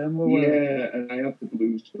 yeah. Yeah, and I had the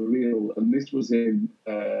blues for real. And this was in,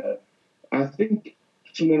 I think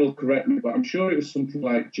someone will correct me, but I'm sure it was something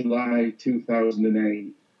like July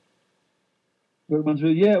 2008.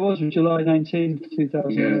 Yeah, it was July 19th,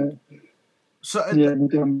 2008. So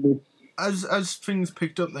as things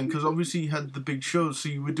picked up then, because obviously you had the big shows, so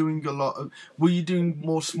you were doing a lot of. Were you doing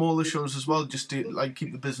more smaller shows as well, just to like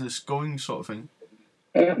keep the business going, sort of thing?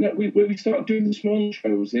 No, we started doing the small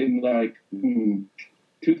shows in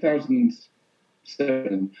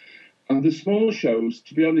 2007, and the small shows,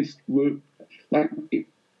 to be honest, were like it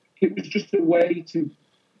was just a way to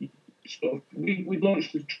sort of. We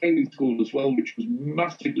launched a training school as well, which was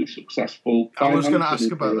massively successful. I was going to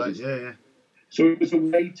ask about that. Yeah. So it was a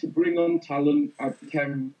way to bring on talent. I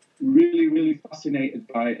became really, really fascinated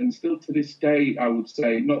by it, and still to this day, I would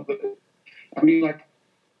say, not that. I mean, like.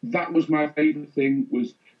 That was my favourite thing,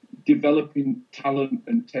 was developing talent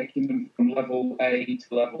and taking them from level A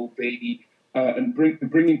to level B and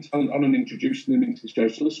bringing talent on and introducing them into the show.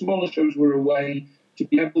 So the smaller shows were a way to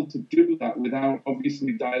be able to do that without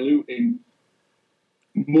obviously diluting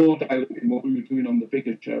what we were doing on the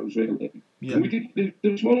bigger shows, really. Yeah. And we did,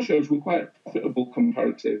 the smaller shows were quite profitable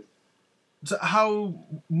comparative. So how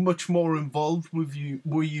much more involved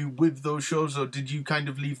were you with those shows, or did you kind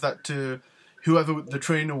of leave that to whoever the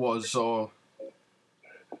trainer was, or?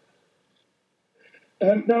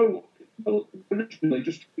 No, well, originally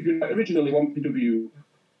 1PW,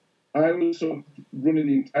 I was sort of running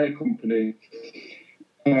the entire company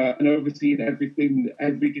and overseeing everything,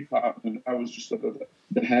 every department. I was just sort of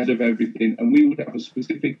the head of everything, and we would have a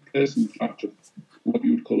specific person in charge of what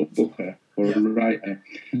you would call a booker or a writer.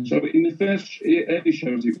 Mm-hmm. So in the first early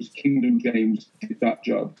shows, it was Kingdom James did that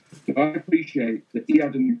job. But I appreciate that he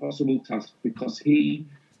had an impossible task because he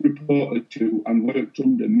reported to and worked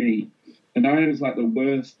under me. And I was like the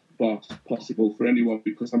worst boss possible for anyone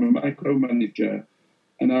because I'm a micromanager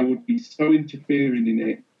and I would be so interfering in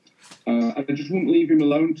it. And I just wouldn't leave him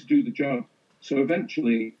alone to do the job. So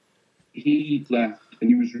eventually he left and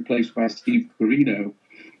he was replaced by Steve Carino.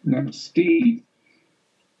 Now, Steve,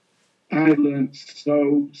 I learned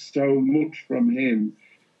so much from him.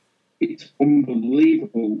 It's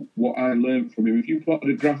unbelievable what I learned from him. If you plotted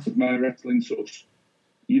a graph of my wrestling sort of,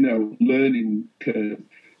 learning curve,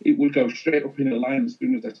 it would go straight up in a line as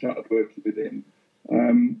soon as I started working with him.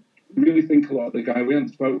 Really think a lot of the guy. We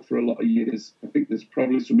haven't spoke for a lot of years. I think there's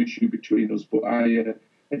probably some issue between us, but I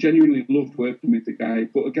genuinely loved working with the guy.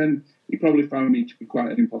 But again, he probably found me to be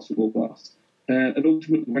quite an impossible boss. And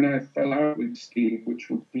ultimately, when I fell out with Steve, which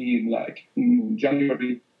would be in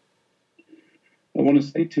January, I want to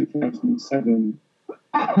say 2007,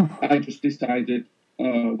 I just decided,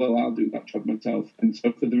 I'll do that job myself. And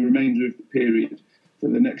so for the remainder of the period, for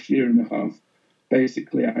the next year and a half,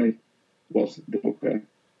 basically I was the booker.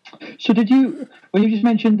 So did you, when you just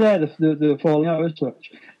mentioned there the falling out as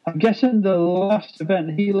such, I'm guessing the last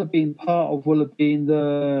event he'll have been part of will have been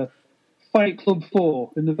the Fight Club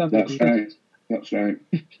 4 in November. That's right.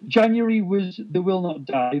 January was the Will Not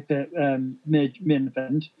Die main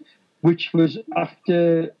event, which was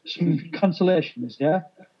after some cancellations, yeah?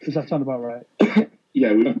 Does that sound about right?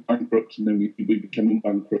 Yeah, we went bankrupt and then we became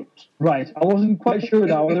bankrupt. Right. I wasn't quite sure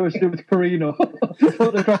now whether it was to do with Carino.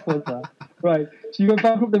 What the crack was that? Right. So you went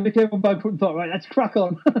bankrupt, then became bankrupt and thought, right, let's crack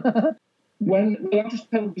on. I'll just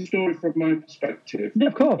tell the story from my perspective. Yeah,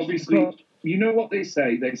 of course. Obviously, of course. You know what they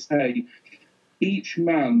say? They say each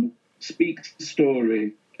man speaks the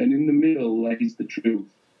story and in the middle lays the truth.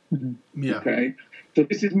 Mm-hmm. Yeah. Okay? So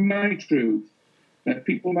this is my truth.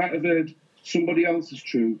 People might have heard somebody else's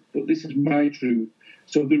truth, but this is my truth.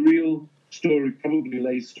 So the real story probably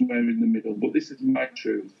lays somewhere in the middle, but this is my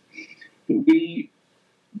truth. But we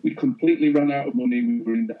completely ran out of money. We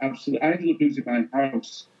were in the absolute. I ended up losing my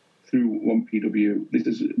house through 1PW. This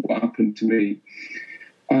is what happened to me,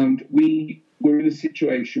 and we were in a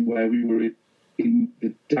situation where we were in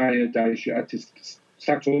the dire shit. I just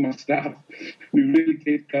sacked all my staff. We really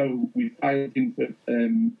did go. We filed in for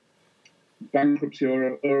bankruptcy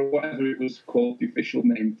or whatever it was called, the official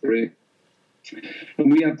name for it.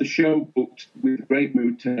 And we had the show booked with Great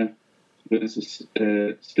Muta versus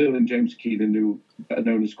Still and James Keenan, who are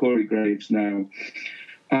known as Corey Graves now.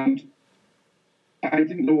 And I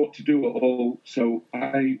didn't know what to do at all, so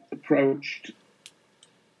I approached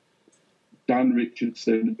Dan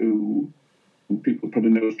Richardson, who people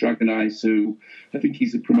probably know as Dragon Ice, who I think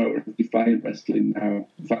he's a promoter of Defiant Wrestling now.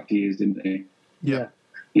 In fact, he is, isn't he? Yeah.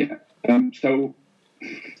 Yeah. And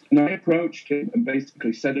I approached him and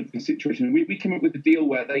basically set up the situation. We came up with a deal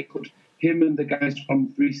where him and the guys from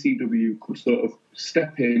 3CW could sort of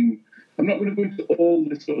step in. I'm not going to go into all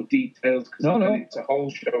the sort of details because it's a whole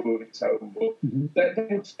show of its own, but they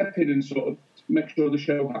would step in and sort of make sure the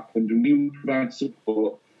show happened, and we would provide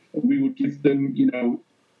support, and we would give them,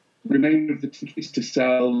 remainder of the tickets to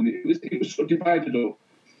sell, and it was sort of divided up.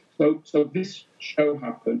 So this show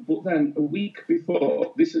happened, but then a week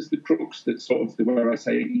before, this is the crux that sort of where I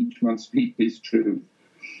say each man speak his truth.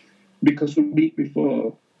 Because a week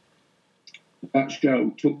before that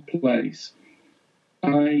show took place,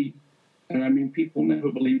 and I mean, people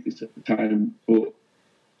never believed this at the time, but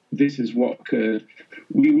this is what occurred.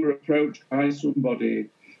 We were approached by somebody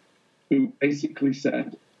who basically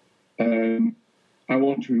said, I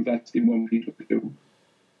want to invest in 1PW.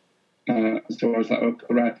 So I was like, okay,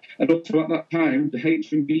 right. And also at that time, the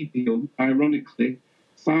H&B deal, ironically,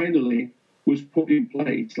 finally was put in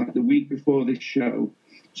place like the week before this show.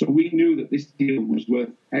 So we knew that this deal was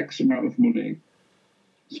worth X amount of money.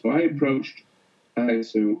 So I approached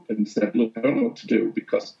ISU and said, look, I don't know what to do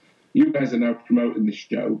because you guys are now promoting this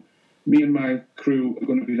show. Me and my crew are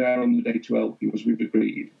going to be there on the day to help you as we've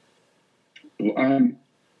agreed. But I'm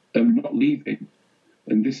not leaving,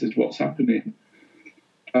 and this is what's happening.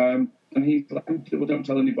 And he's like, well, don't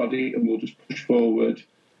tell anybody, and we'll just push forward.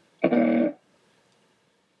 And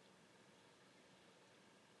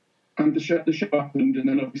the show happened, and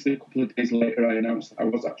then obviously a couple of days later, I announced that I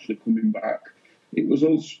was actually coming back. It was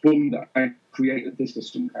all spun that I created this as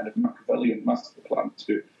some kind of Machiavellian master plan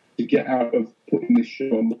to get out of putting this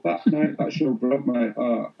show on. But that night, that show broke my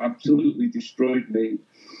heart, absolutely destroyed me.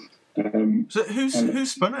 So who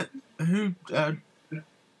spun it? Who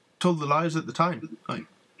told the lies at the time? Like,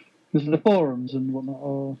 Was it the forums and whatnot?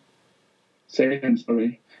 Or say again,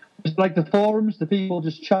 sorry. was it like the forums, the people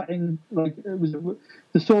just chatting, like it was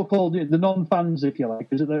the so-called the non-fans, if you like.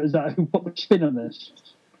 Is that who put the spin on this?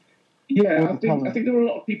 Yeah, I think there were a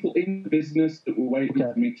lot of people in the business that were waiting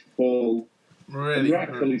for me to fall. Really? And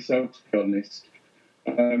rightfully so, to be honest.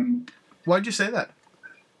 Why'd you say that?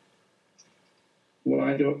 Well,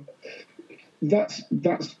 I don't. That's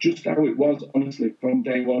just how it was, honestly, from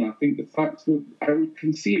day one. I think the fact that I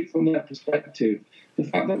can see it from their perspective, the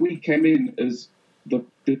fact that we came in as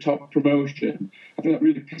the top promotion, I think that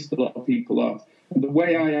really pissed a lot of people off. And the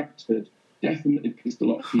way I acted definitely pissed a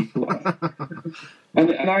lot of people off.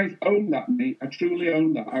 And I own that, mate. I truly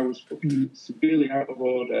own that. I was fucking severely out of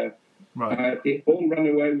order. Right. It all ran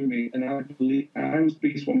away with me, and I was the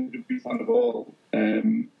biggest 1PW fan of all.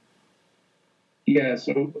 Yeah,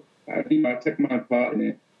 so I think I take my part in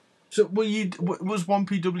it. So was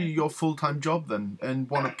 1PW your full-time job then, and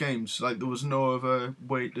One Up Games? Like there was no other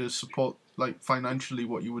way to support like financially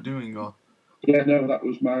what you were doing, or? Yeah, no, that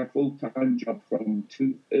was my full-time job from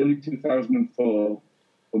early 2004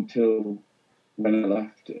 until when I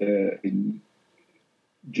left in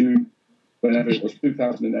June, whenever it was,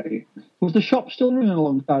 2008. Was the shop still running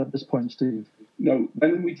alongside at this point, Steve? No,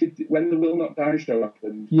 when the Will Not Die show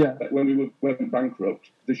happened, when we went bankrupt,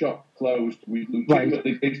 the shop closed. We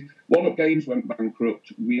legitimately did. One Up Games went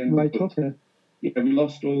bankrupt. We ended up, we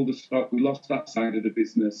lost all the stock. We lost that side of the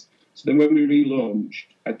business. So then when we relaunched,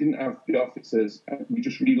 I didn't have the officers. We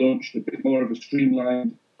just relaunched a bit more of a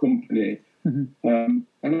streamlined company. Mm-hmm.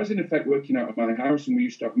 And I was in effect working out of my house, and we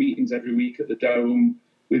used to have meetings every week at the Dome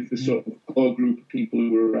with the sort of core group of people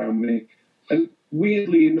who were around me. And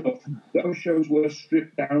weirdly enough, those shows were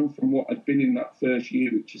stripped down from what had been in that first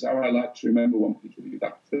year, which is how I like to remember 1PW,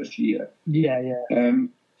 that first year. Yeah.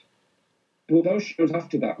 Well, those shows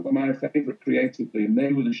after that were my favourite creatively, and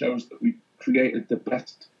they were the shows that we created the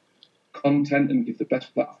best content and give the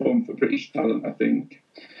best platform for British talent, I think.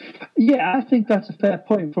 Yeah, I think that's a fair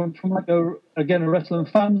point from like a wrestling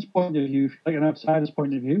fan's point of view, like an outsider's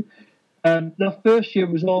point of view. The first year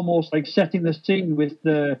was almost like setting the scene with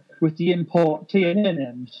the import TNA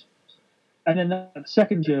names, and then that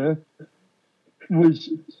second year was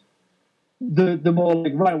the more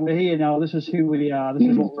like, right, we're here now. This is who we are. This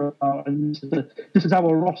is what we're about, and this is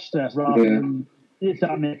our roster rather than. If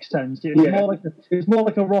that makes sense, it's more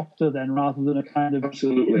like a roster then, rather than a kind of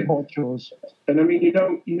import shows. And I mean,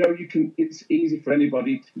 you can. It's easy for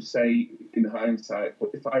anybody to say in hindsight,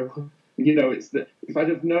 but if I'd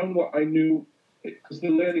have known what I knew, because the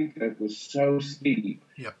learning curve was so steep.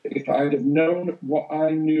 Yeah. If I'd have known what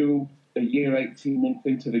I knew a year, 18 months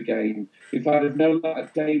into the game, if I'd have known that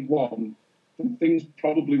at day one, then things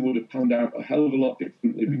probably would have panned out a hell of a lot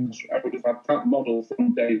differently, because I would have had that model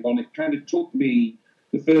from day one. It kind of took me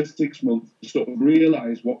the first 6 months to sort of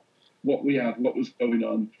realise what we had, what was going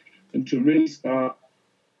on, and to really start.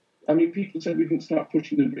 I mean, people said we didn't start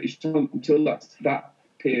pushing the British talent until that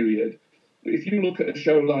period. But if you look at a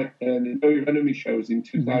show like the Know Your Enemy shows in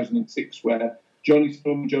 2006, where Johnny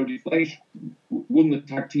Storm and Jody Fleisch won the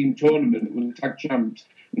tag team tournament, won the tag champs,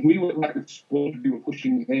 and we were like the support, we were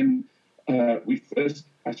pushing him.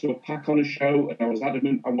 I saw Pac on a show, and I was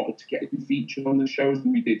adamant I wanted to get him featured on the shows,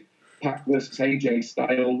 and we did Pac versus AJ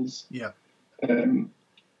Styles. Yeah.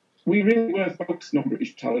 we really were focusing on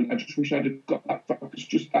British talent. I just wish I'd have got that focus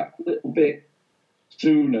just that little bit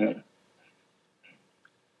sooner.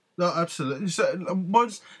 No, absolutely. So,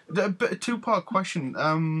 was a bit a two-part question.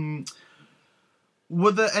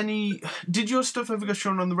 Were there any? Did your stuff ever get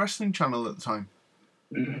shown on the wrestling channel at the time?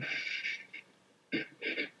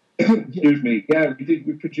 Excuse me. Yeah, we did.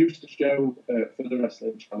 We produced a show for the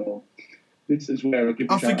wrestling channel. This is where I give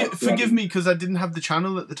a shout out to forgive Adam. me, because I didn't have the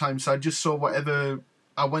channel at the time, so I just saw whatever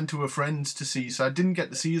I went to a friend's to see, so I didn't get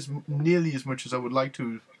to see nearly as much as I would like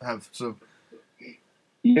to have. So.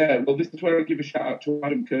 Yeah, well, this is where I give a shout out to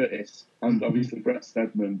Adam Curtis and obviously Brett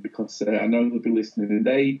Stedman, because I know they'll be listening, and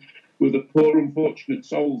they were the poor unfortunate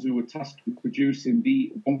souls who were tasked with producing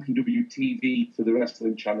the 1PW TV for the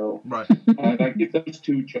wrestling channel. Right. And I give those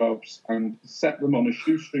two jobs and set them on a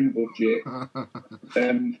shoestring budget.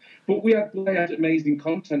 But they had amazing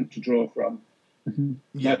content to draw from,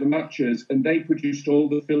 like the matches, and they produced all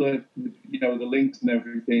the filler, the links and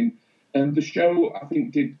everything. And the show, I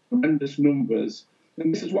think, did tremendous numbers.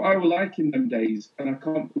 And this is what I would like in them days. And I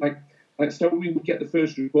can't, so we would get the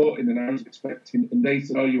first report in, and I was expecting, and they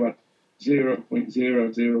said, oh, you had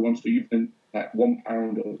 0.001, so you've done like £1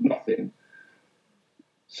 or nothing.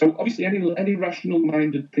 So obviously any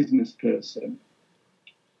rational-minded business person,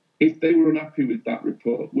 if they were unhappy with that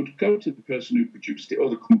report, would go to the person who produced it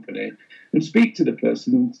or the company and speak to the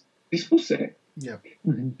person and discuss it. Yeah.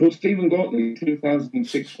 But Steven Gauntley in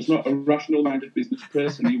 2006 was not a rational-minded business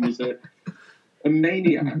person. He was a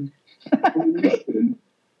maniac on a mission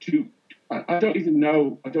to. I don't even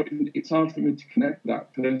know. It's hard for me to connect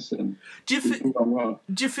that person. Do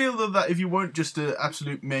you feel though that if you weren't just an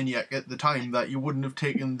absolute maniac at the time, that you wouldn't have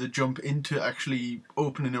taken the jump into actually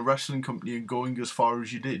opening a wrestling company and going as far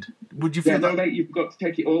as you did? Would you feel that? Mate, you've got to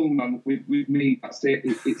take it all, man. With me, that's it.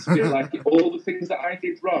 It's feel like all the things that I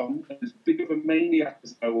did wrong, as big of a maniac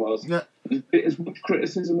as I was, as much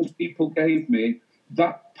criticism as people gave me,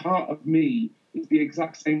 that part of me is the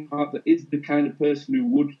exact same part that is the kind of person who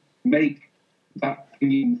would make that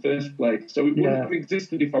thing in the first place. So it wouldn't have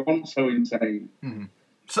existed if I wasn't so insane. Mm-hmm.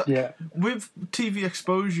 So with TV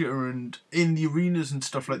exposure and in the arenas and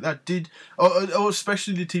stuff like that, or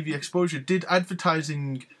especially the TV exposure, did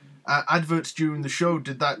advertising, adverts during the show,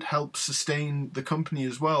 did that help sustain the company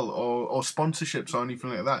as well, or sponsorships or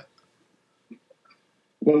anything like that?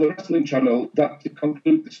 Well, the wrestling channel, that to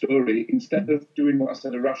conclude the story, instead of doing what I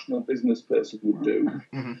said a rational business person would do,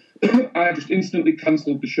 I just instantly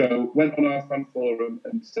cancelled the show, went on our fan forum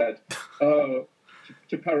and said, to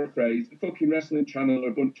paraphrase, the fucking wrestling channel are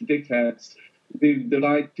a bunch of dickheads, they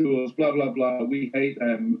lied to us, blah, blah, blah, we hate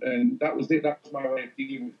them, and that was it. That was my way of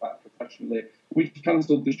dealing with that professionally. We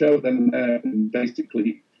cancelled the show then and there and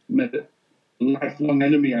basically made a lifelong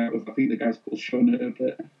enemy out of, I think the guy's called Sean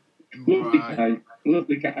Herbert.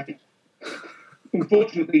 Lovely guy.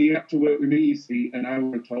 Unfortunately, he had to work with me, you see, and I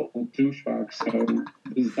was a total douchebag, so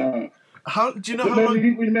there's that. How do you know how long?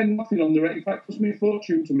 We made nothing on the rate. In fact, it cost me a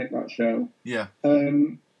fortune to make that show. Yeah.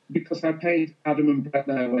 Because I paid Adam and Brett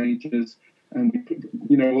their wages, and we put,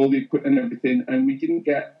 all the equipment and everything, and we didn't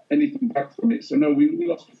get anything back from it. So no, we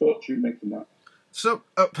lost a fortune making that. So,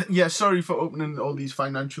 sorry for opening all these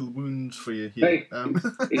financial wounds for you here. Hey,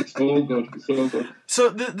 it's all good. It's all good. So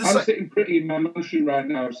I'm sitting pretty in my mansion right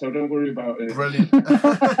now, so don't worry about it. Brilliant.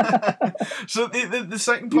 So the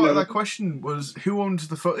second part of that question was, who owns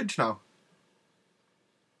the footage now?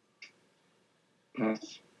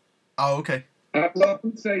 Pass. Oh, okay. I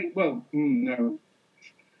would say, no.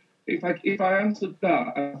 If I answered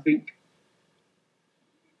that, I think,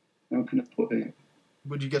 how can I put it?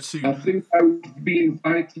 Would you get sued? I think I would be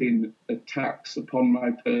inviting a tax upon my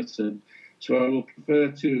person, so I will prefer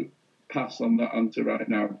to pass on that answer right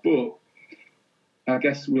now. But I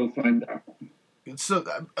guess we'll find out. So,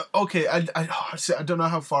 okay, I don't know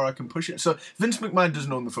how far I can push it. So, Vince McMahon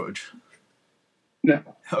doesn't own the footage. No.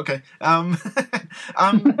 Okay. So I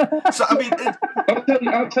mean,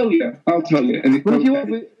 I'll tell you. And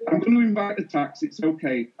I'm going to invite a tax. It's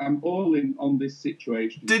okay. I'm all in on this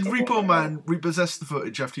situation. Did Repo Man repossess the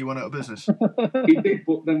footage after you went out of business? He did,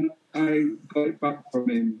 but then I got it back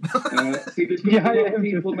from him. See, there's going to be a lot of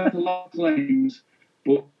people make a lot of claims,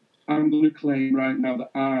 but I'm going to claim right now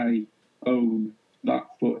that I own that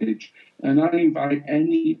footage, and I invite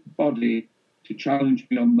anybody to challenge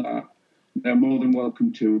me on that. They're more than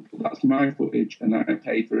welcome to. But that's my footage, and I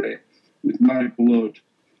pay for it with my blood,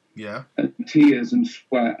 and tears and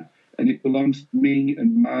sweat, and it belongs to me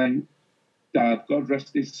and my dad. God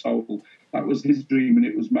rest his soul. That was his dream, and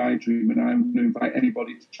it was my dream, and I'm going to invite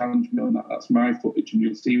anybody to challenge me on that. That's my footage, and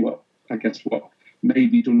you'll see what may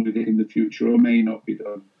be done with it in the future or may not be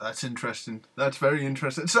done. That's interesting. That's very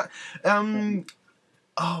interesting. So, well,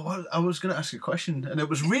 I was going to ask a question, and it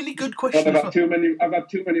was a really good question. I've had too many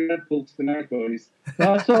Red Bulls tonight, boys.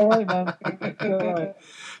 That's all right, man. That's all right.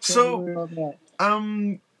 So,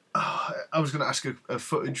 I was going to ask a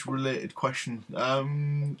footage-related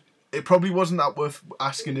question. It probably wasn't that worth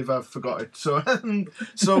asking if I've forgot it. So,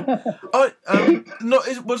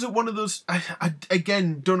 was it one of those? I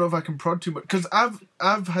again don't know if I can prod too much, because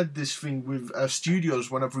I've had this thing with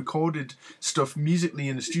studios when I've recorded stuff musically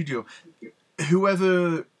in the studio.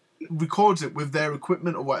 Whoever records it with their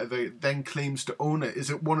equipment or whatever then claims to own it.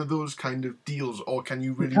 Is it one of those kind of deals, or can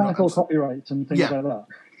you really mechanical copyrights and things like that?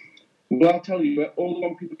 Well, I'll tell you, all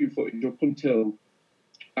the 1PW footage up until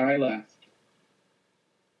I left,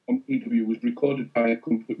 1PW was recorded by a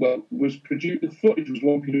company. Well, was produced. The footage was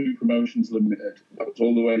 1PW Promotions Limited. That was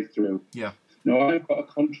all the way through. Yeah. Now I've got a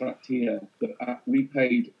contract here that we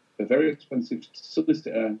paid a very expensive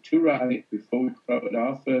solicitor to write before we promoted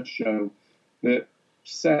our first show, that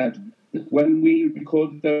said that when we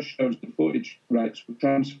recorded those shows, the footage rights were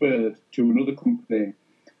transferred to another company,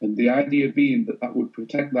 and the idea being that would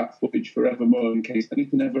protect that footage forevermore in case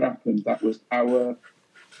anything ever happened. That was our,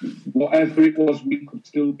 whatever it was, we could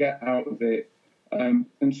still get out of it. And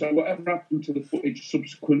so whatever happened to the footage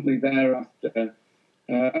subsequently thereafter,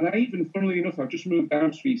 and I even, funnily enough, I've just moved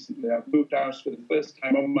house recently. I've moved house for the first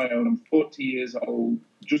time on my own. I'm 40 years old,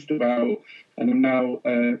 just about, and I'm now...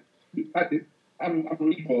 I'm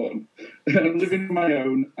reborn. I'm living on my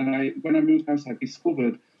own, and when I moved house, I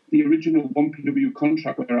discovered the original 1PW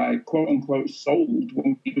contract where I quote unquote sold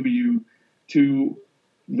 1PW to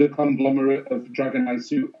the conglomerate of Dragon Eye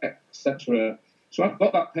Suit, etc. So I've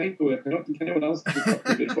got that paperwork. I don't think anyone else has a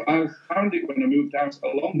copy of it, but I found it when I moved house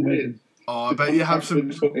along with. Oh, I bet you have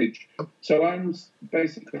some footage. So I'm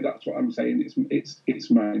basically, that's what I'm saying.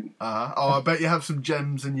 It's mine. Oh, I bet you have some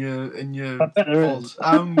gems in your vaults.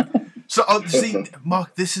 So, see,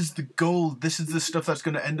 Mark, this is the gold. This is the stuff that's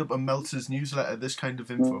going to end up on Meltzer's newsletter. This kind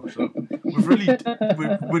of info. So we've really,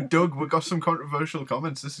 we're dug. We've got some controversial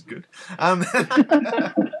comments. This is good.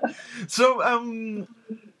 So,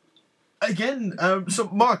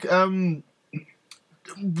 Mark,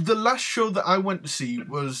 the last show that I went to see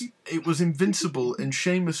was Invincible, and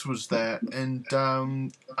Sheamus was there, and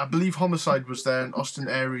I believe Homicide was there, and Austin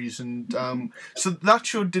Aries, and so that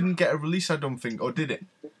show didn't get a release, I don't think, or did it?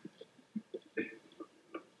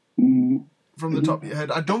 From the top of your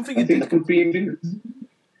head, I don't think it did. It could be Invincible.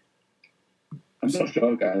 I'm not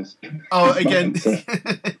sure, guys. Oh, again,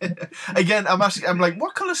 I'm asking. I'm like,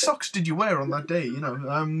 what colour socks did you wear on that day? You know.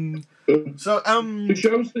 The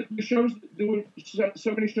shows that there were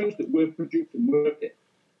so many shows that were produced and were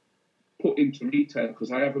put into retail,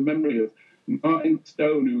 because I have a memory of Martin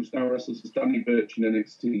Stone, who's now wrestles as Danny Burch in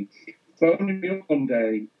NXT, phoning me up one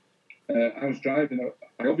day. I was driving.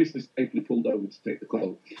 I obviously safely pulled over to take the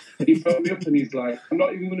call. He phoned me up and he's like, I'm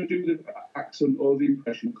not even going to do the accent or the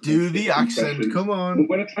impression. Do the accent, come on. But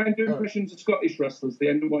when I try and do impressions of Scottish wrestlers, they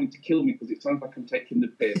end up wanting to kill me because it sounds like I'm taking the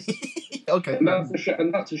piss. Okay. And that's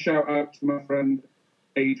a shout out to my friend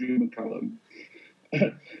Adrian McCallum.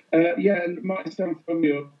 And Martin Stone phoned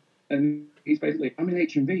me up and he's basically, I'm in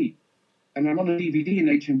HMV. And I'm on a DVD in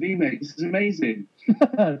HMV, mate. This is amazing.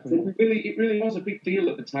 It really was a big deal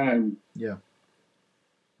at the time. Yeah.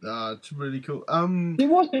 It's really cool. It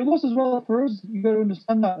was as well for us. You got to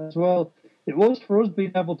understand that as well. It was for us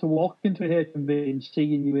being able to walk into HMV and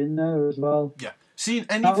seeing you in there as well. Yeah. Seeing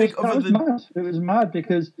anything other than... mad. It was mad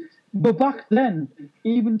because... But back then,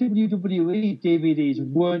 even WWE DVDs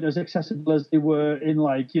weren't as accessible as they were in,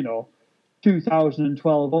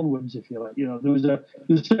 2012 onwards, if you like. You know, there was a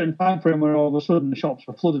certain time frame where all of a sudden the shops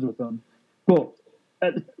were flooded with them. But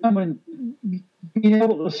at the time when being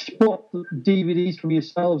able to spot the DVDs from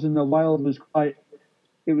yourselves in the wild was quite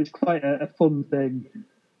a fun thing.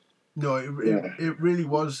 No, it really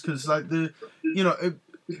was, because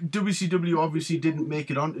WCW obviously didn't make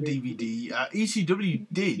it onto DVD. ECW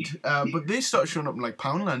did, but they started showing up in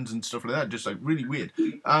Poundlands and stuff like that, just really weird.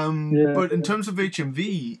 But in terms of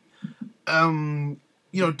HMV,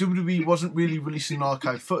 WWE wasn't really releasing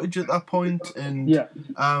archive footage at that point, and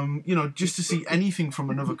just to see anything from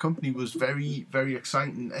another company was very, very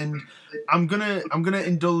exciting. And I'm gonna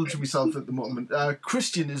indulge myself at the moment.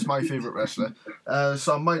 Christian is my favorite wrestler,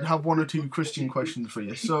 so I might have one or two Christian questions for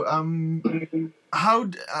you. So how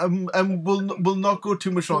and we'll not go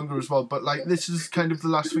too much longer as well, but this is kind of the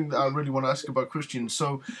last thing that I really want to ask about Christian.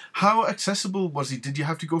 So how accessible was he? Did you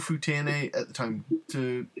have to go through TNA at the time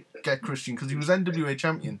to get Christian, because he was NWA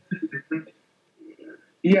champion?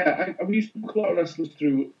 Yeah, we used to book a lot of wrestlers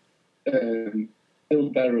through Bill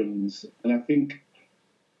Berens, and I think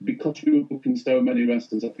because we were booking so many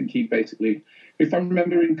wrestlers, I think he basically, if I'm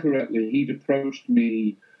remembering correctly, he'd approached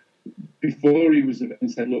me before he was and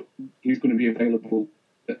said, look, he's going to be available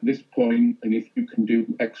at this point, and if you can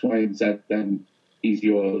do X, Y, and Z, then he's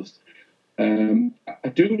yours.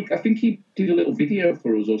 I think he did a little video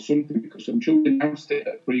for us or something, because I'm sure he announced it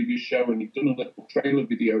at a previous show and he'd done a little trailer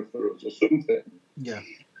video for us or something. Yeah.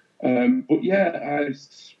 But yeah, I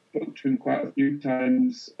spoke to him quite a few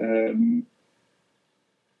times.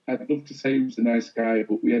 I'd love to say he was a nice guy,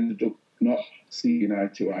 but we ended up not seeing eye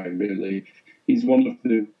to eye, really. He's one of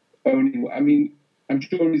the only... I mean, I'm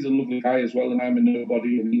sure he's a lovely guy as well, and I'm a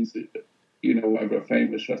nobody, and he's, whatever, a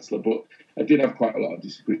famous wrestler, but I did have quite a lot of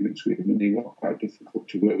disagreements with him, and he was quite difficult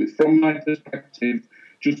to work with. From my perspective,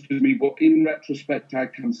 just as me, but in retrospect, I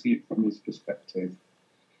can see it from his perspective.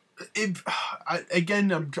 I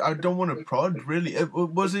don't want to prod, really.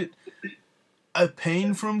 Was it a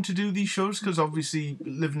pain for him to do these shows? Because obviously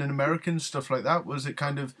living in America and stuff like that, was it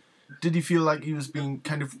kind of... Did he feel like he was being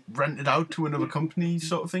kind of rented out to another company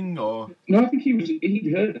sort of thing, or...? No, I think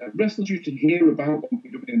he'd heard that. Wrestlers used to hear about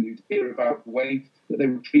WCW, and you'd hear about the way that they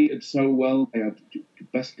were treated so well. They had the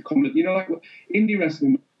best accommodation. Like indie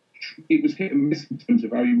wrestling, it was hit and miss in terms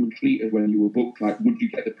of how you were treated when you were booked. Like, would you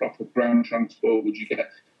get the proper ground transport? Would you get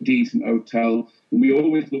a decent hotel? And we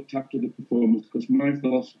always looked after the performers, because my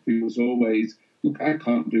philosophy was always, look, I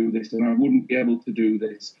can't do this, and I wouldn't be able to do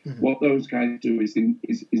this. Mm-hmm. What those guys do is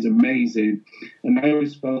amazing. And I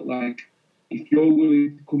always felt like, if you're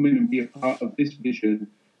willing to come in and be a part of this vision,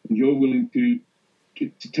 and you're willing to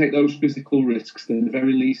take those physical risks, then the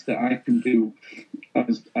very least that I can do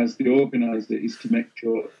as the organizer is to make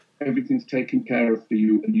sure everything's taken care of for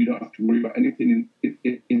you, and you don't have to worry about anything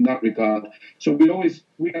in that regard. So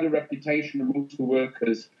we had a reputation amongst the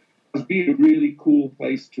workers as being a really cool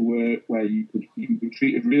place to work, where you could be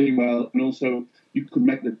treated really well, and also you could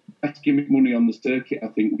make the best gimmick money on the circuit, I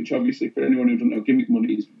think, which obviously, for anyone who doesn't know, gimmick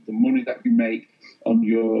money is the money that you make on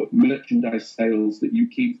your merchandise sales that you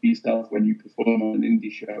keep for yourself when you perform on an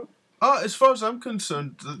indie show. As far as I'm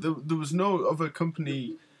concerned, there was no other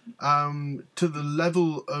company to the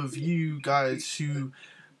level of you guys who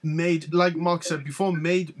made, like Mark said before,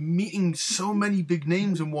 made meeting so many big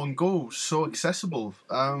names in one go so accessible.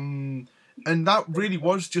 And that really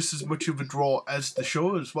was just as much of a draw as the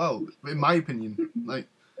show as well, in my opinion.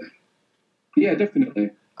 Yeah, definitely.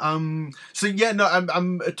 So yeah, no,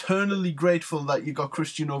 I'm eternally grateful that you got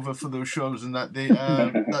Christian over for those shows, and that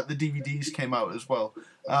that the DVDs came out as well.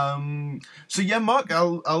 So yeah, Mark,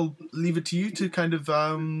 I'll leave it to you to kind of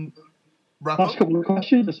wrap up. Last couple of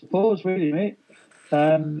questions, I suppose, really, mate.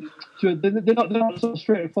 So they're not sort of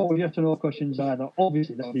straightforward yes or no questions either.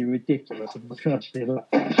 Obviously, that'd be ridiculous. I'm just going to say that.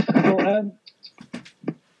 But,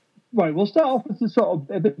 right, we'll start off with the sort of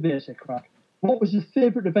a bit basic crack. What was your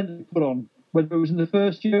favourite event that you put on? Whether it was in the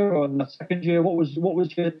first year or in the second year, what was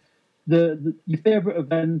your favourite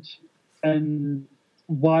event, and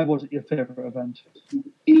why was it your favourite event?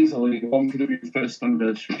 Easily, the one for the first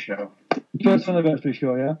anniversary show. First anniversary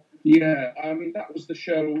show, yeah? Yeah, I mean, that was the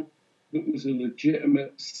show that was a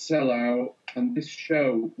legitimate sellout, and this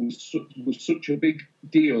show was such a big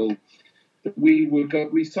deal that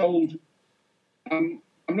we sold.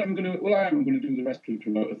 I'm not going to. Well, I am going to do the wrestling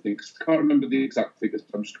promoter thing, because I can't remember the exact figures. So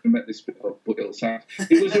I'm just going to make this bit up, but it'll sound.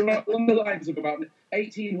 It was around on the lines of about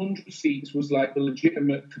 1,800 seats was like the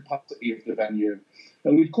legitimate capacity of the venue,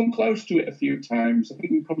 and we've come close to it a few times. I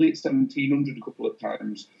think we probably hit 1,700 a couple of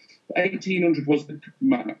times. 1,800 was the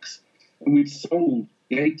max, and we'd sold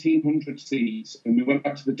the 1,800 seats, and we went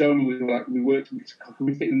back to the dome, and we were like, can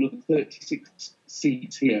we fit another 36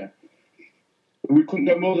 seats here? We couldn't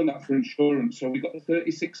go more than that for insurance, so we got the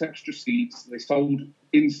 36 extra seats. They sold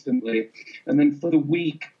instantly, and then for the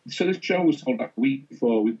week, so this show was sold like a week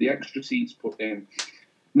before with the extra seats put in, and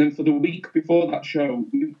then for the week before that show,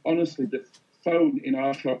 honestly, the phone in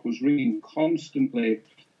our shop was ringing constantly.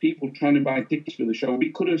 People trying to buy tickets for the show.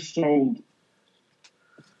 We could have sold.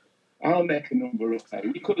 I'll make a number up there.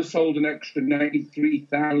 We could have sold an extra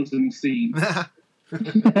 93,000 seats.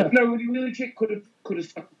 No, we really could have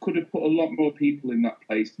put a lot more people in that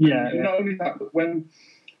place. Yeah. And not only that, but when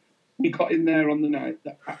we got in there on the night,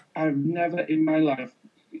 I've never in my life,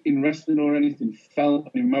 in wrestling or anything, felt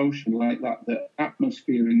an emotion like that. The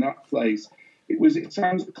atmosphere in that place. It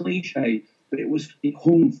sounds cliche, but it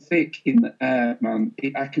hung thick in the air, man.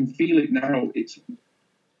 I can feel it now. It's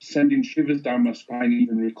sending shivers down my spine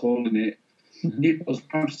even recalling it. Mm-hmm. It was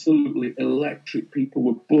absolutely electric. People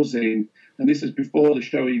were buzzing. And this is before the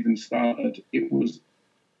show even started.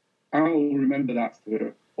 I'll remember that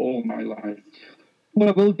for all my life. Well,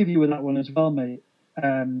 I will give you that one as well, mate.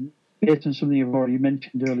 based on something you've already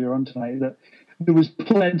mentioned earlier on tonight, that there was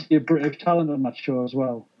plenty of British talent on that show as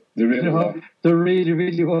well. There really was. There really,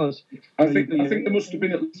 really was. I think there must have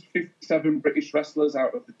been at least 57 British wrestlers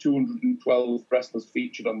out of the 212 wrestlers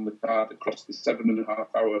featured on the card across the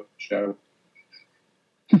 7.5-hour show.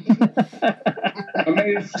 I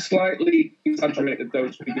may have slightly exaggerated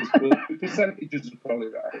those figures, but the percentages are probably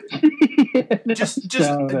right. Just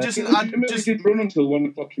did run until 1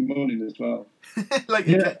 o'clock in the morning as well. like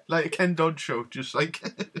a Ken Dodd show, just like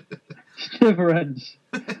never ends.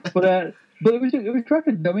 But it was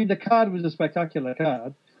cracking. I mean, the card was a spectacular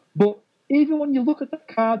card, but even when you look at the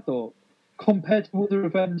card though, compared to other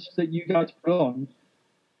events that you guys put on.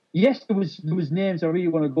 Yes, there was names I really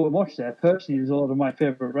want to go and watch there. Personally, there's a lot of my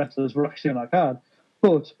favourite wrestlers were actually on that card.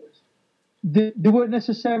 But they weren't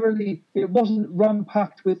necessarily, it wasn't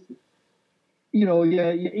ram-packed with, your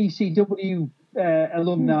ECW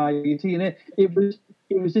alumni, your TNA. It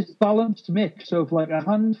was this balanced mix of like a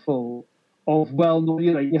handful of well-known,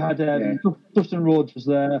 you had Dustin Rhodes was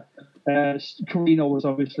there, Carino was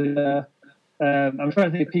obviously there. I'm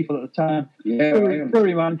trying to think of people at the time.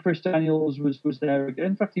 Curryman, Chris Daniels was there.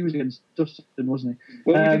 In fact, he was against Dustin, wasn't he?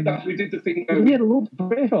 Well, we did the thing. We had loads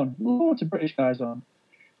of British guys on.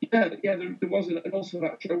 Yeah, there was, and also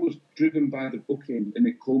that show was driven by the booking, and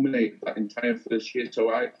it culminated that entire first year.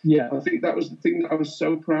 So I think that was the thing that I was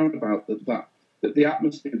so proud about, that the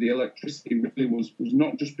atmosphere, the electricity really was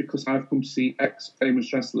not just because I've come to see X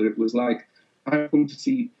famous wrestler. It was like I've come to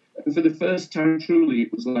see, and for the first time, truly,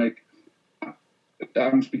 it was like.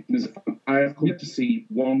 I'm speaking as a fan. I have come to see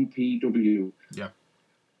 1PW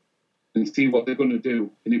and see what they're going to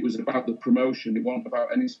do. And it was about the promotion. It wasn't about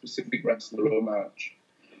any specific wrestler or match.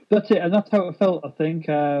 That's it, and that's how it felt, I think.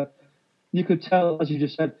 You could tell, as you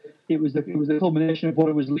just said, it was the culmination of what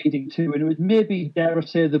it was leading to. And it was maybe, dare I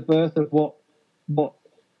say, the birth of what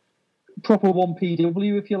proper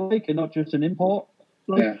 1PW, if you like, and not just an import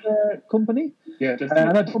company. Yeah, definitely.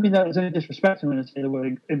 And I don't mean that as any disrespect when I say the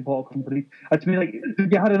word import company. I mean, like,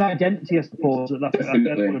 you had an identity, I suppose. That's what I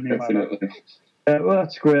mean by that. Well,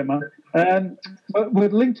 that's great, man. We'll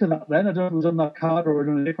link to that then. I don't know if it was on that card or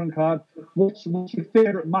on a different card. What's your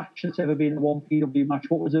favourite match that's ever been a 1PW match?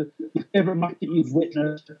 What was your favourite match that you've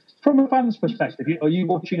witnessed from a fan's perspective? Are you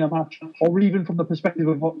watching a match, or even from the perspective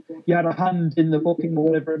of what you had a hand in the booking or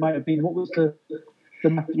whatever it might have been? What was the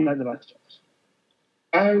match you liked the best?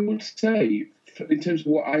 I would say, in terms of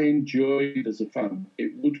what I enjoyed as a fan,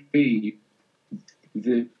 it would be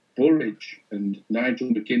the Burridge and Nigel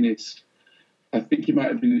McGuinness. I think it might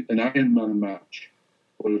have been an Iron Man match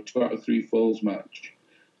or a 2 out of 3 Falls match.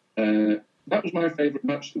 That was my favourite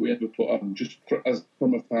match that we ever put on, just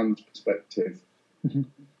from a fan's perspective. Mm-hmm.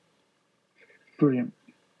 Brilliant.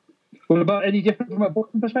 What about any different from a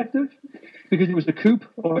booking perspective? Because it was the coupe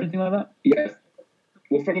or anything like that? Yeah.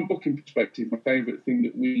 Well, from a booking perspective, my favourite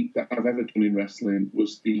thing that I've ever done in wrestling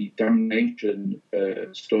was the Damnation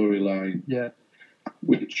storyline. Yeah.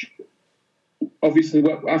 Which, obviously,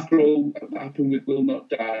 after all that happened with Will Not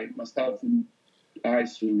Die, myself and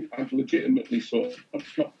Isu had legitimately sort of,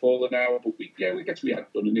 not fallen out, but we guess we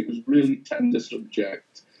had done, and it was a really tender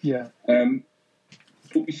subject. Yeah.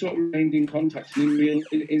 But we sort of remained in contact, and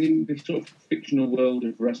in the sort of fictional world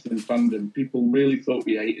of wrestling fandom, people really thought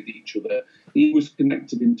we hated each other. He was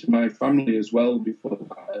connected into my family as well before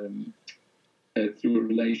that, through a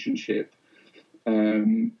relationship.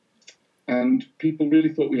 And people really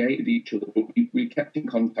thought we hated each other, but we kept in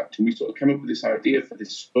contact, and we sort of came up with this idea for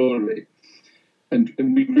this story. And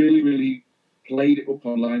we really, really played it up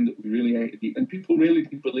online that we really hated it. And people really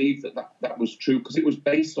did believe that was true, because it was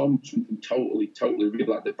based on something totally real,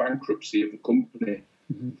 like the bankruptcy of the company.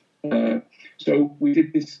 Mm-hmm. So we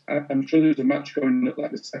did this. I'm sure there was a match going at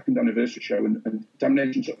like the second anniversary show, and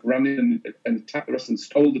Damnation sort of ran in and attacked the rest and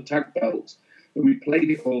stole the tag belts. And we played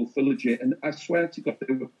it all for legit. And I swear to God,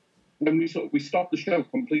 when we stopped the show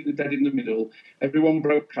completely dead in the middle, everyone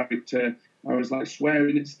broke character. I was like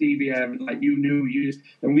swearing at Stevie Air and like you knew.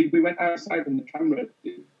 And we went outside and the camera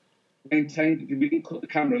maintained. We didn't cut the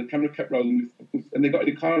camera kept rolling. And they got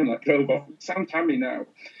in the car and like drove off. Sam Tammy now.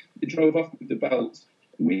 They drove off with the belts.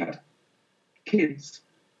 And we had kids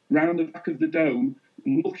round the back of the dome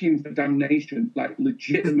looking for Damnation, like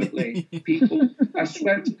legitimately. People, I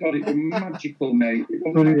swear to God, it was magical, mate.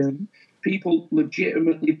 People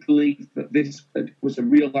legitimately believed that this was a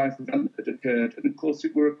real life event that had occurred, and of course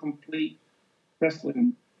it were a complete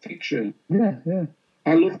wrestling fiction. Yeah.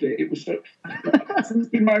 I loved it. It was so. It's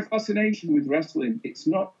been my fascination with wrestling. It's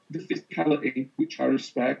not the physicality, which I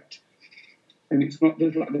respect, and it's not the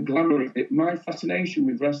glamour of it. My fascination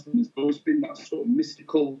with wrestling has always been that sort of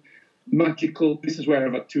mystical, magical. This is where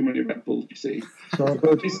I've had too many Red Bulls, you see. So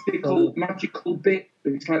good. Mystical, magical bit.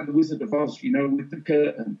 It's like the Wizard of Oz, with the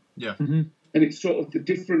curtain. Yeah. Mm-hmm. And it's sort of the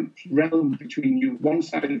different realm between you. One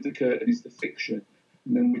side of the curtain is the fiction,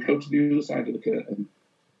 and then we go to the other side of the curtain,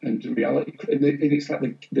 and the reality. And it's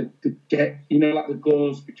like the like the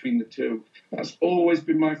gauze between the two. That's always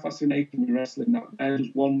been my fascination in wrestling. That there's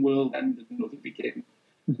one world end and another begin.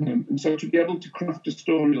 Mm-hmm. And so to be able to craft a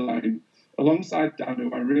storyline alongside Dan,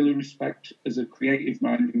 who I really respect as a creative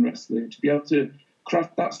mind in wrestling, to be able to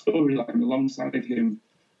craft that storyline alongside him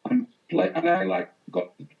and play, and I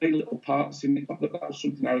got to play little parts in it. Not that was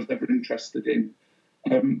something I was never interested in.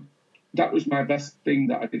 That was my best thing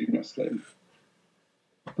that I did in wrestling.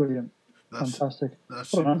 Brilliant. Fantastic.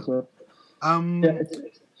 That's what an answer.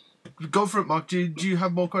 Go for it, Mark. Do you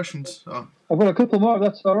have more questions? Oh. I've got a couple more.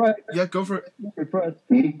 That's all right. Yeah, go for it.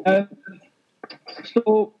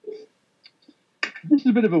 So this is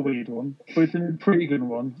a bit of a weird one, but it's an intriguing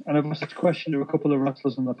one, and I've asked this question to a couple of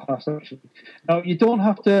wrestlers in the past, actually. Now, you don't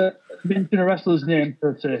have to mention a wrestler's name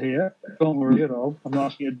per se here. Don't worry at all. I'm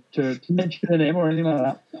not asking you to mention a name or anything like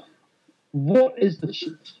that. What is the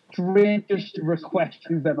strangest request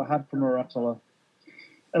you've ever had from a wrestler?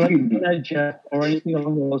 Like a manager or anything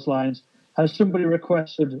along those lines. Has somebody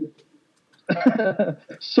requested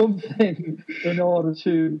something in order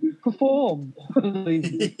to perform?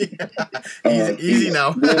 Easy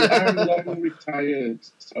now. Well, I'm long retired,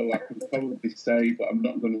 so I can probably say, but I'm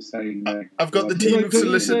not going to say no. I've got the team of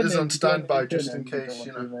solicitors on standby just in case,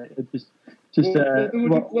 There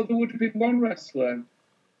would have been one wrestler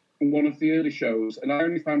on one of the early shows, and I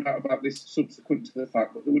only found out about this subsequent to the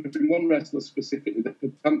fact, but there would have been one wrestler specifically that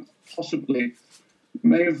could possibly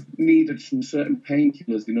may have needed some certain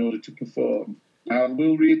painkillers in order to perform. I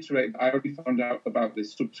will reiterate that I already found out about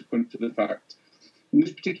this subsequent to the fact. And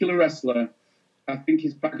this particular wrestler, I think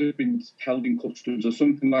his bag had been held in customs or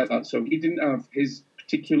something like that, so he didn't have his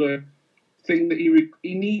particular thing that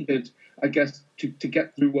he needed, I guess, to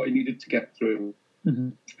get through what he needed to get through. Mm-hmm.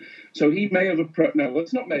 So he may have approached, no,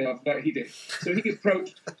 it's not may have, but he did. So he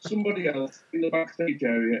approached somebody else in the backstage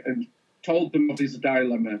area and told them of his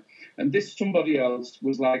dilemma. And this somebody else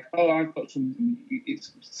was like, oh, I've got something,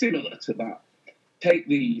 it's similar to that. Take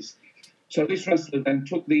these. So this wrestler then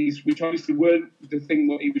took these, which obviously weren't the thing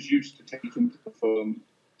what he was used to taking to perform.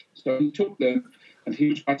 So he took them, and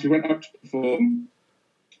he went out to perform.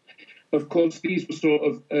 Of course, these were sort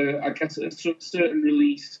of, I guess, a certain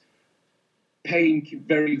release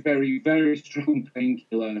very, very, very strong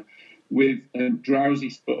painkiller with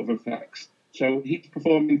drowsy sort of effects. So he's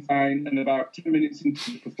performing fine, and about 10 minutes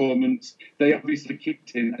into the performance, they obviously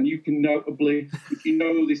kicked in. And you can notably, if you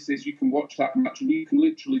know who this is, you can watch that match, and you can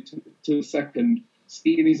literally, to a second,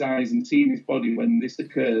 see in his eyes and see in his body when this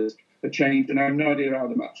occurs, a change. And I have no idea how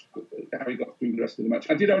he got through the rest of the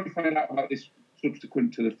match. I did only find out about this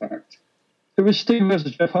subsequent to the fact. It was Steve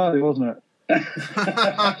versus Jeff Hardy, wasn't it?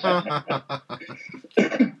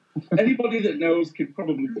 Anybody that knows can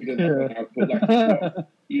probably figure that one out, but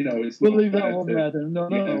it's we'll not leave that one there then. No,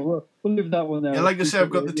 we'll leave that one there. Yeah, like I say, I've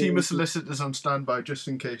got the team of solicitors on standby just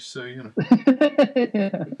in case, so yeah.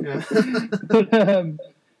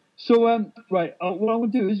 Right, what I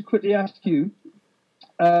would do is quickly ask you,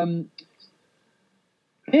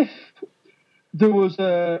 if there was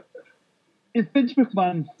if Vince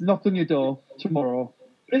McMahon knocked on your door tomorrow,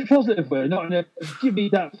 in a positive way, not in a give me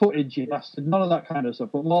that footage, you bastard, none of that kind of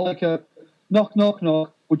stuff, but more like a knock, knock,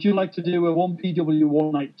 knock, would you like to do a 1PW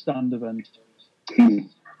one night stand event? And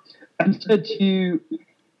said to you,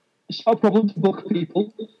 it's not a problem to book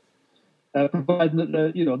people, providing that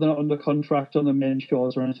they're not under contract on the main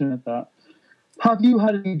shows or anything like that. Have you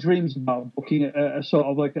had any dreams about booking a sort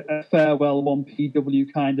of like a farewell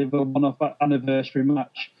 1PW kind of a one-off anniversary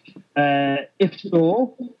match? If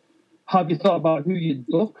so, have you thought about who you'd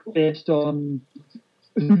book based on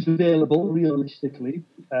who's available realistically,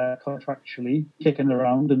 contractually, kicking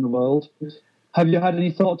around in the world? Have you had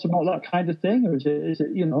any thoughts about that kind of thing, or is it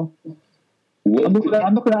I'm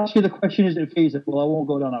not going to ask you the question, is it feasible? I won't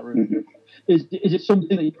go down that route. Mm-hmm. Is it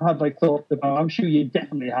something that you have thought about? I'm sure you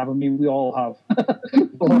definitely have. I mean, we all have.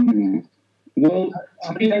 Well,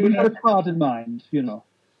 have you had a card in mind?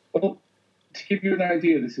 Well, to give you an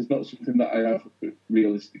idea, this is not something that I have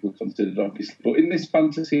realistically considered, obviously. But in this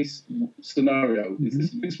fantasy scenario,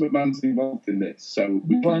 Vince McMahon's involved in this, so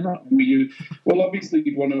why not? Well, obviously,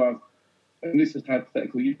 you'd want to have, and this is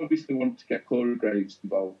hypothetical, you'd obviously want to get Corey Graves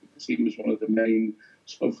involved because he was one of the main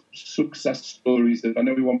sort of success stories. I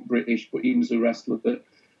know he wasn't British, but he was a wrestler that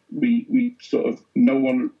we sort of, no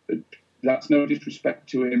one, that's no disrespect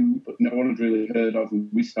to him, but no one had really heard of him.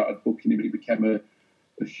 We started booking him, and he became a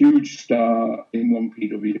a huge star in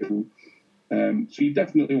 1PW. So you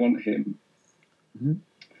definitely want him.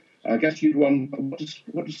 Mm-hmm. I guess you'd want, what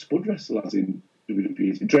does Spud wrestle as in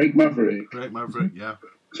WWE? Is it Drake Maverick? Drake Maverick, yeah.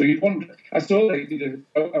 So you'd want, I saw they did a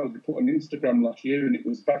photo they put on Instagram last year, and it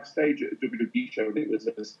was backstage at a WWE show, and it was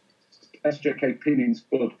SJK pinning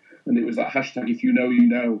Spud, and it was that hashtag if you know, you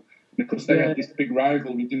know. And of course they had this big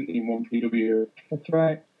rivalry, didn't they, in 1PW? That's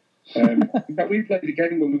right. In fact, we played a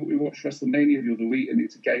game when we watched WrestleMania the other week, and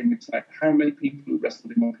it's a game. It's like, how many people who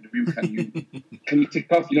wrestled in 1PW can you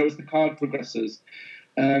tick off? You know, as the card progresses,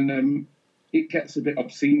 and it gets a bit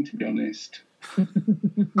obscene, to be honest.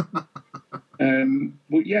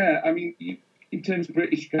 But yeah, I mean, in terms of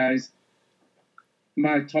British guys,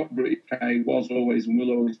 my top British guy was always and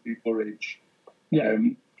will always be Burridge. Yeah,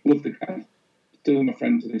 love the guy. Still my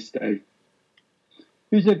friend to this day.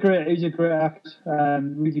 he's a great act.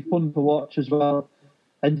 Really fun to watch as well,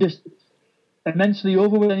 and just immensely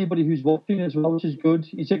over with anybody who's watching as well, which is good.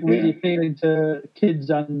 He's like really appealing to kids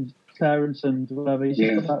and parents and whatever. He's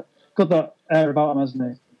just got that air about him,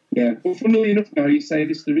 hasn't he? Yeah, but funnily enough, now you say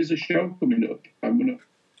this, there is a show coming up.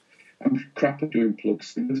 I'm crap at doing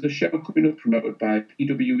plugs. There's a show coming up promoted by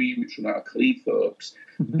PWE, which run out of Cleethorpes.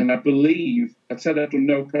 Mm-hmm. And I believe, I said I've done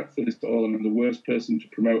no prep for this at all, and I'm the worst person to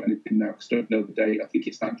promote anything now because I don't know the date. I think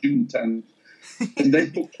it's like June 10th. And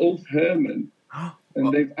they've booked Ulf Herman,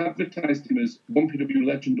 and they've advertised him as 1PW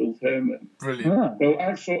legend Ulf Herman. Brilliant. So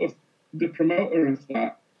I've sort of, the promoter of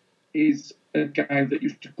that is a guy that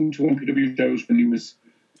used to come to 1PW shows when he was,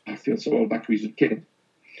 I feel so old back when he was a kid.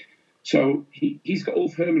 So he's got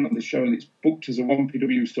Ulf Herman on this show, and it's booked as a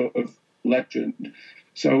 1PW sort of legend.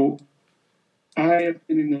 So I have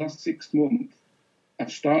been, in the last 6 months,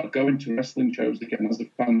 I've started going to wrestling shows again as a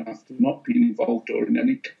fan after not being involved or in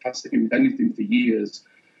any capacity with anything for years.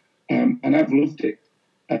 And I've loved it.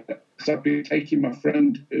 Because I've been taking my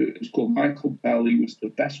friend, who's called Michael Bell. He was the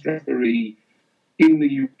best referee in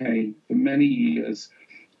the UK for many years.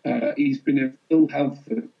 He's been in ill health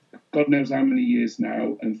for God knows how many years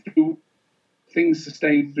now, and through things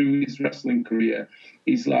sustained through his wrestling career,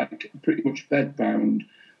 he's like pretty much bedbound.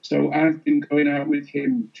 So I've been going out with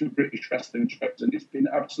him to British wrestling shows, and it's been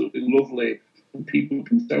absolutely lovely. And people have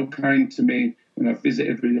been so kind to me when I've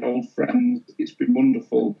visited with old friends. It's been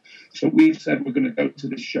wonderful. So we've said we're going to go to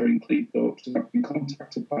this show in Cleethorpes, and I've been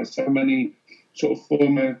contacted by so many sort of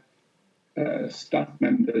former staff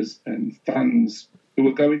members and fans who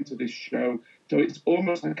are going to this show. So it's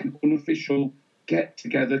almost like an unofficial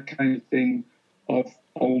get-together kind of thing of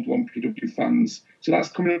old 1PW fans. So that's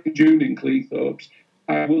coming up in June in Cleethorpes.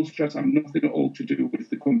 I will stress I'm nothing at all to do with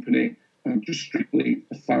the company. I'm just strictly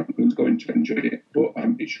a fan who's going to enjoy it. But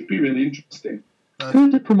it should be really interesting.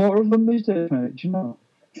 Who's the promoter of them these days, mate? Do you know?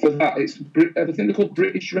 For that, it's I think they're called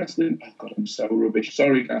British Wrestling. Oh, God, I'm so rubbish.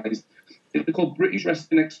 Sorry, guys. They're called British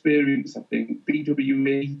Wrestling Experience, I think.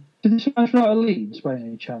 BWE. Did they smash out of Leeds by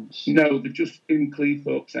any chance? No, they're just in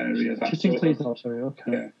Cleethorpes area. Just in Cleethorpes area, okay.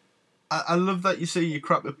 Yeah. I love that you say you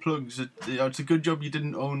crap at plugs. It's a good job you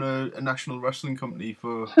didn't own a national wrestling company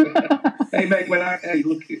for... Hey, mate,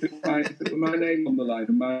 look, if it were my name on the line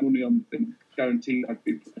and my money on the thing, guaranteed I'd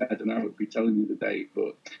be prepared and I would be telling you the date.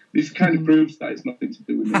 But this kind of proves that it's nothing to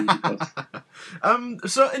do with me.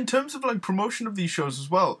 Because... So in terms of like promotion of these shows as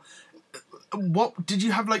well, what did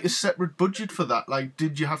you have like a separate budget for that? Like,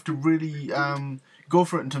 did you have to really go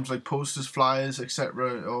for it in terms of like posters, flyers,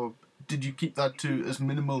 etc., or did you keep that to as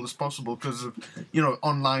minimal as possible because of,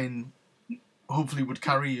 online hopefully would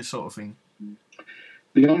carry you sort of thing?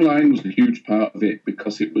 The online was a huge part of it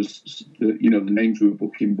because it was the names we were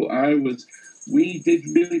booking. But we did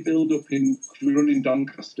really build up we run in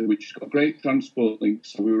Doncaster, which has got great transport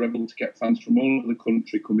links, so we were able to get fans from all over the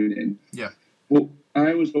country coming in. Yeah. But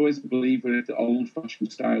I was always a believer in the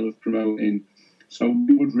old-fashioned style of promoting, so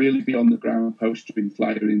we would really be on the ground, postering,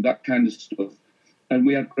 flyering, that kind of stuff. And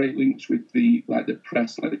we had great links with the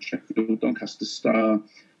press, like the Sheffield Doncaster Star.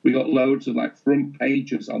 We got loads of front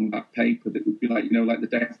pages on that paper that would be like the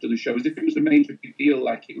day after the show, as if it was a major big deal.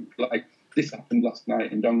 Like it would be like, this happened last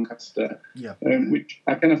night in Doncaster. Yeah. Which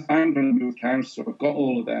I kind of found when I moved house, so I've got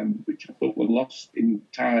all of them, which I thought were lost in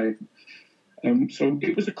time. So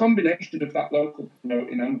it was a combination of that local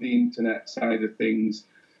promoting and the internet side of things.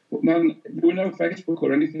 But man, there were no Facebook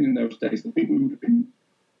or anything in those days. I think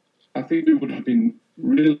we would have been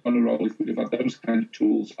really on a roll if we'd have had those kind of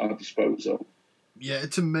tools at our disposal. Yeah,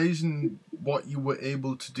 it's amazing what you were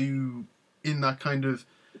able to do in that kind of,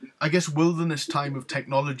 I guess, wilderness time of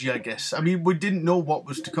technology, I guess. I mean, we didn't know what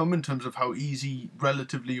was to come in terms of how easy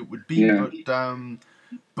relatively it would be,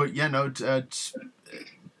 but yeah, no, it's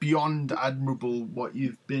beyond admirable what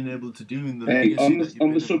you've been able to do in the Hey, legacy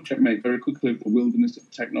on the subject, mate, very quickly of the wilderness of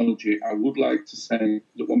technology, I would like to say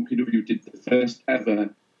that 1PW did the first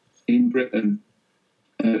ever in Britain,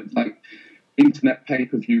 internet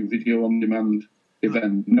pay-per-view video on demand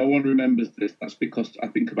event. No one remembers this. That's because I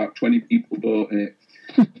think about 20 people bought it.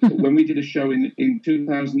 But when we did a show in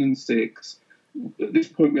 2006, at this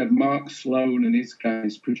point we had Mark Sloan and his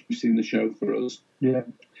guys producing the show for us. Yeah.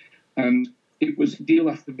 And it was a deal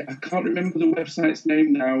after, I can't remember the website's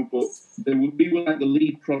name now, but we were like the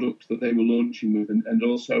lead product that they were launching with, and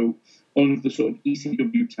also one of the sort of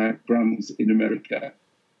ECW type brands in America.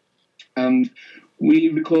 And we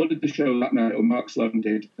recorded the show that night, or Mark Sloan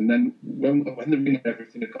did, and then when the ring and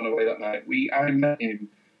everything had gone away that night, I met him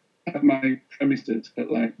at my premises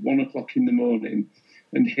at like 1 o'clock in the morning,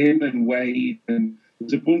 and him and Wade and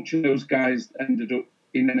there's a bunch of those guys that ended up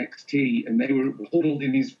in NXT, and they were huddled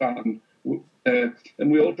in his van.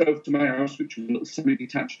 And we all drove to my house, which was a little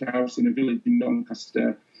semi-detached house in a village in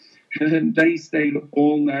Doncaster. And they stayed up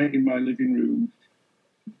all night in my living room.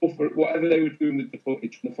 For whatever they were doing with the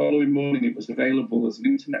footage. And the following morning, it was available as an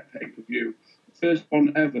internet pay-per-view. First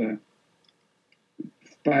one ever,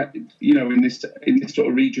 in this sort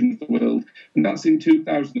of region of the world. And that's in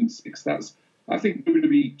 2006. I think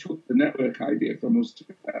WWE took the network idea from us.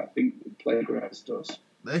 I think it plagiarized us.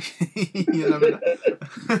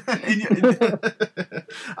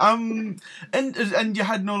 And you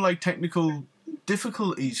had no like technical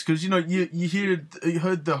difficulties because you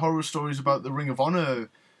heard the horror stories about the Ring of Honor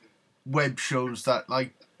web shows that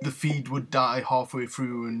like the feed would die halfway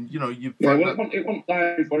through, and it wasn't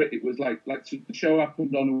live for it. It was like the show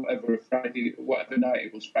happened on whatever night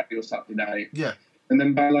it was, Friday or Saturday night. Yeah. And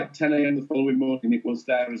then by like 10 a.m. the following morning, it was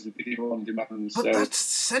there as a video on demand. But that's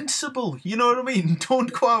sensible, you know what I mean? Don't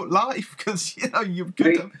go out live because you've got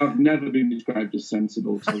to... I've never been described as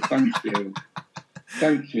sensible, so thank you.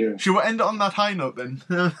 Thank you. Should we end it on that high note then?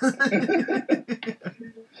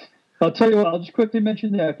 I'll tell you what, I'll just quickly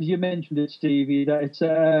mention there, because you mentioned it, Stevie, that it's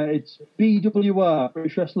BWR,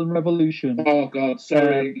 British Wrestling Revolution. Oh, God,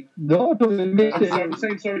 sorry. No, don't miss it. I'm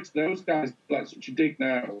saying sorry to those guys, like such a dig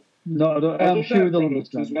now. No, I'm sure they'll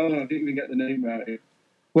understand. As well, and I didn't even get the name right.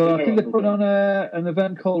 Well, I think they put on an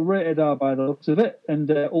event called Rated R by the looks of it,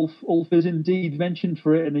 and Ulf is indeed mentioned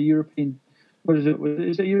for it in a European... What is it?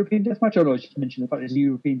 Is it a European Deathmatch? Oh, no, it's just mentioned the fact it's a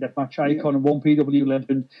European Deathmatch icon and 1PW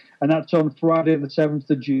legend, and that's on Friday the 7th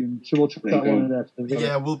of June. So we'll check that one in there.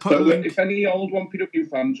 Yeah, we'll put a link. If any old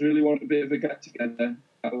 1PW fans really want a bit of a get-together,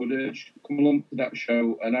 I would urge come along to that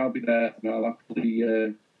show, and I'll be there, and I'll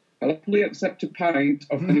happily accept a pint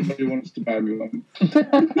of anybody who wants to buy me one.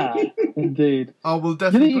 Indeed. Oh, we'll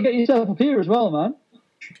definitely... You get yourself up here as well, man.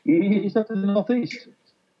 You get yourself to the northeast.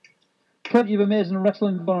 Plenty of amazing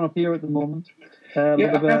wrestling going on up here at the moment. I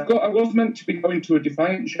was meant to be going to a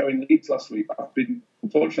Defiant show in Leeds last week, but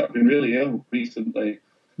unfortunately I've been really ill recently.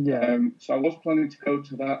 Yeah. So I was planning to go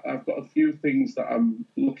to that. I've got a few things that I'm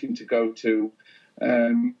looking to go to.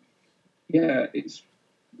 It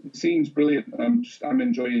seems brilliant. I'm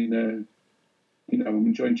enjoying. I'm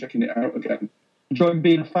enjoying checking it out again. Enjoying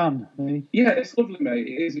being a fan. Eh? Yeah, it's lovely, mate.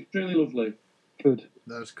 It is. It's really lovely. Good.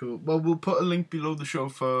 That's cool. Well, we'll put a link below the show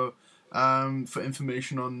for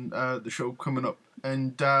information on the show coming up.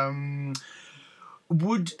 And do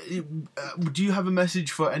you have a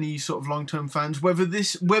message for any sort of long-term fans? Whether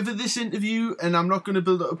this interview, and I'm not going to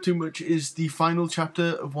build it up too much, is the final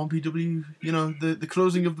chapter of 1PW, the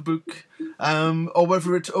closing of the book, or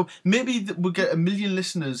whether it's maybe we'll get 1 million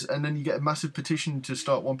listeners and then you get a massive petition to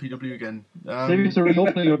start 1PW again. Maybe it's a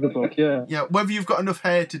reopening of the book, yeah. Yeah, whether you've got enough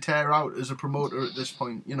hair to tear out as a promoter at this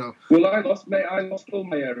point, Well, I lost all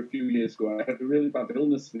my hair a few years ago. I had a really bad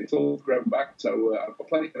illness and it's all grown back, so I've got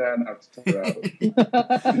plenty of hair now to tear out.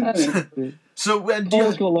 So when do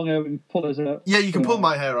you go along out and pull his hair? Yeah, you can pull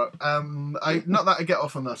my hair out. Not that I get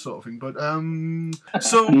off on that sort of thing, but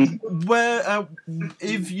so where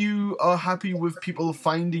if you are happy with people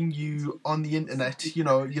finding you on the internet,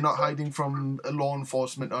 you're not hiding from law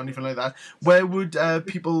enforcement or anything like that. Where would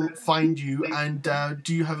people find you? And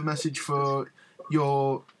do you have a message for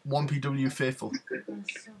your 1PW faithful?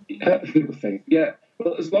 Yeah.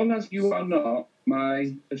 Well, as long as you are not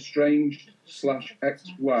my estranged /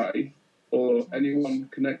 ex-wife or anyone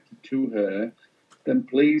connected to her, then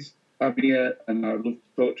please have me here, and I'd love to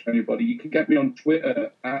talk to anybody. You can get me on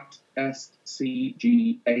Twitter at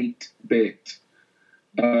SCG8bit.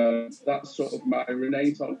 That's sort of my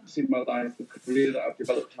renaissance in my life, the career that I've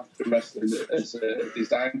developed after wrestling as a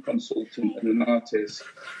design consultant and an artist.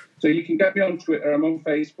 So you can get me on Twitter. I'm on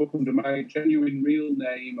Facebook under my genuine real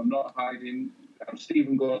name. I'm not hiding. I'm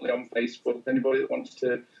Steven Gauntley on Facebook. Anybody that wants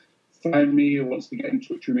to find me or wants to get in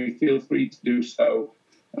touch with me, feel free to do so.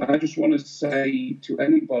 And I just want to say to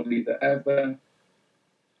anybody that ever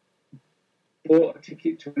bought a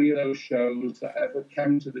ticket to any of those shows, that ever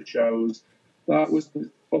came to the shows, that was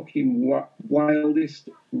the fucking wildest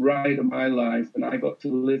ride of my life, and I got to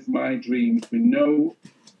live my dreams with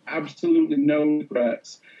absolutely no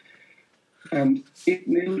regrets. And it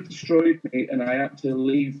nearly destroyed me, and I had to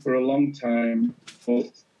leave for a long time.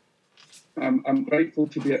 But I'm grateful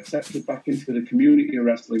to be accepted back into the community of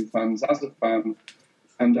wrestling fans as a fan,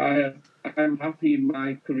 and I'm happy in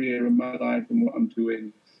my career and my life and what I'm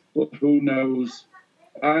doing. But who knows?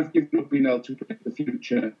 I've given up being able to predict the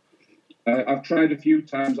future. I've tried a few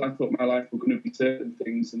times. I thought my life was going to be certain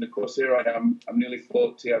things, and of course here I am. I'm nearly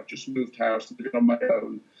 40. I've just moved house, living on my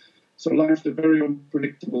own. So life's a very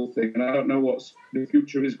unpredictable thing, and I don't know what the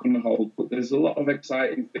future is going to hold. But there's a lot of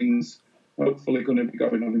exciting things hopefully going to be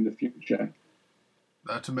going on in the future.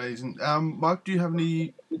 That's amazing. Mark, do you have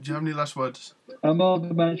any last words? I'm all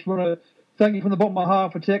good, man. I just want to thank you from the bottom of my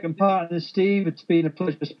heart for taking part in this, Steve. It's been a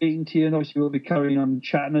pleasure speaking to you, and obviously we'll be carrying on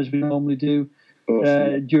chatting as we normally do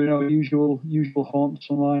during our usual haunts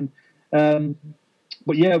online.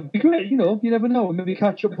 But yeah, it'd be great. You know, you never know. Maybe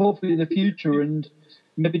catch up hopefully in the future and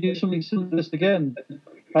maybe do something similar to this again.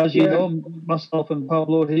 As you know, myself and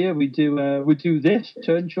Pablo here, we do this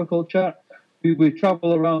Turnchuckle chat. We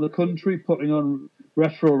travel around the country putting on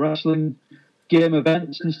retro wrestling game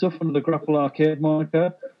events and stuff under the Grapple Arcade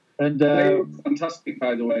moniker. And fantastic,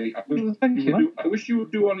 by the way. I wish you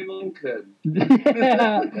would do one in Lincoln.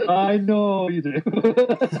 Yeah, I know you do.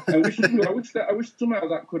 I wish somehow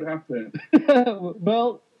that could happen.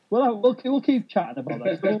 Well, we'll keep chatting about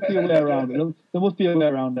that. There must be a way around it. There must be a way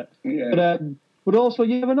around it. Yeah. But also,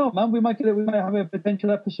 you never know, man. We might have a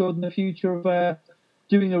potential episode in the future of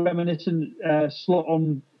doing a reminiscent slot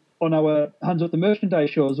on our Hands Up the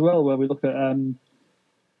Merchandise show as well, where we look at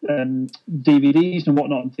DVDs and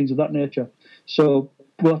whatnot and things of that nature. So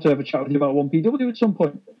we'll have to have a chat with you about 1PW at some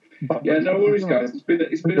point. Yeah, no worries, guys.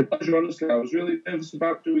 It's been a pleasure, honestly. I was really nervous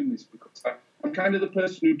about doing this because I'm kind of the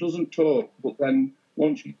person who doesn't talk, but then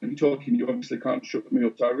once you be talking, you obviously can't shut me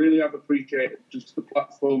up. So I really have appreciated just the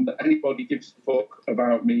platform that anybody gives a fuck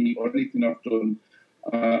about me or anything I've done.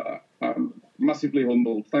 I'm massively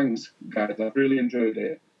humbled. Thanks, guys. I've really enjoyed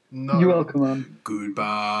it. No. You're welcome, man.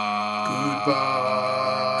 Goodbye.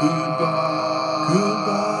 Goodbye. Goodbye.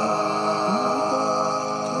 Goodbye.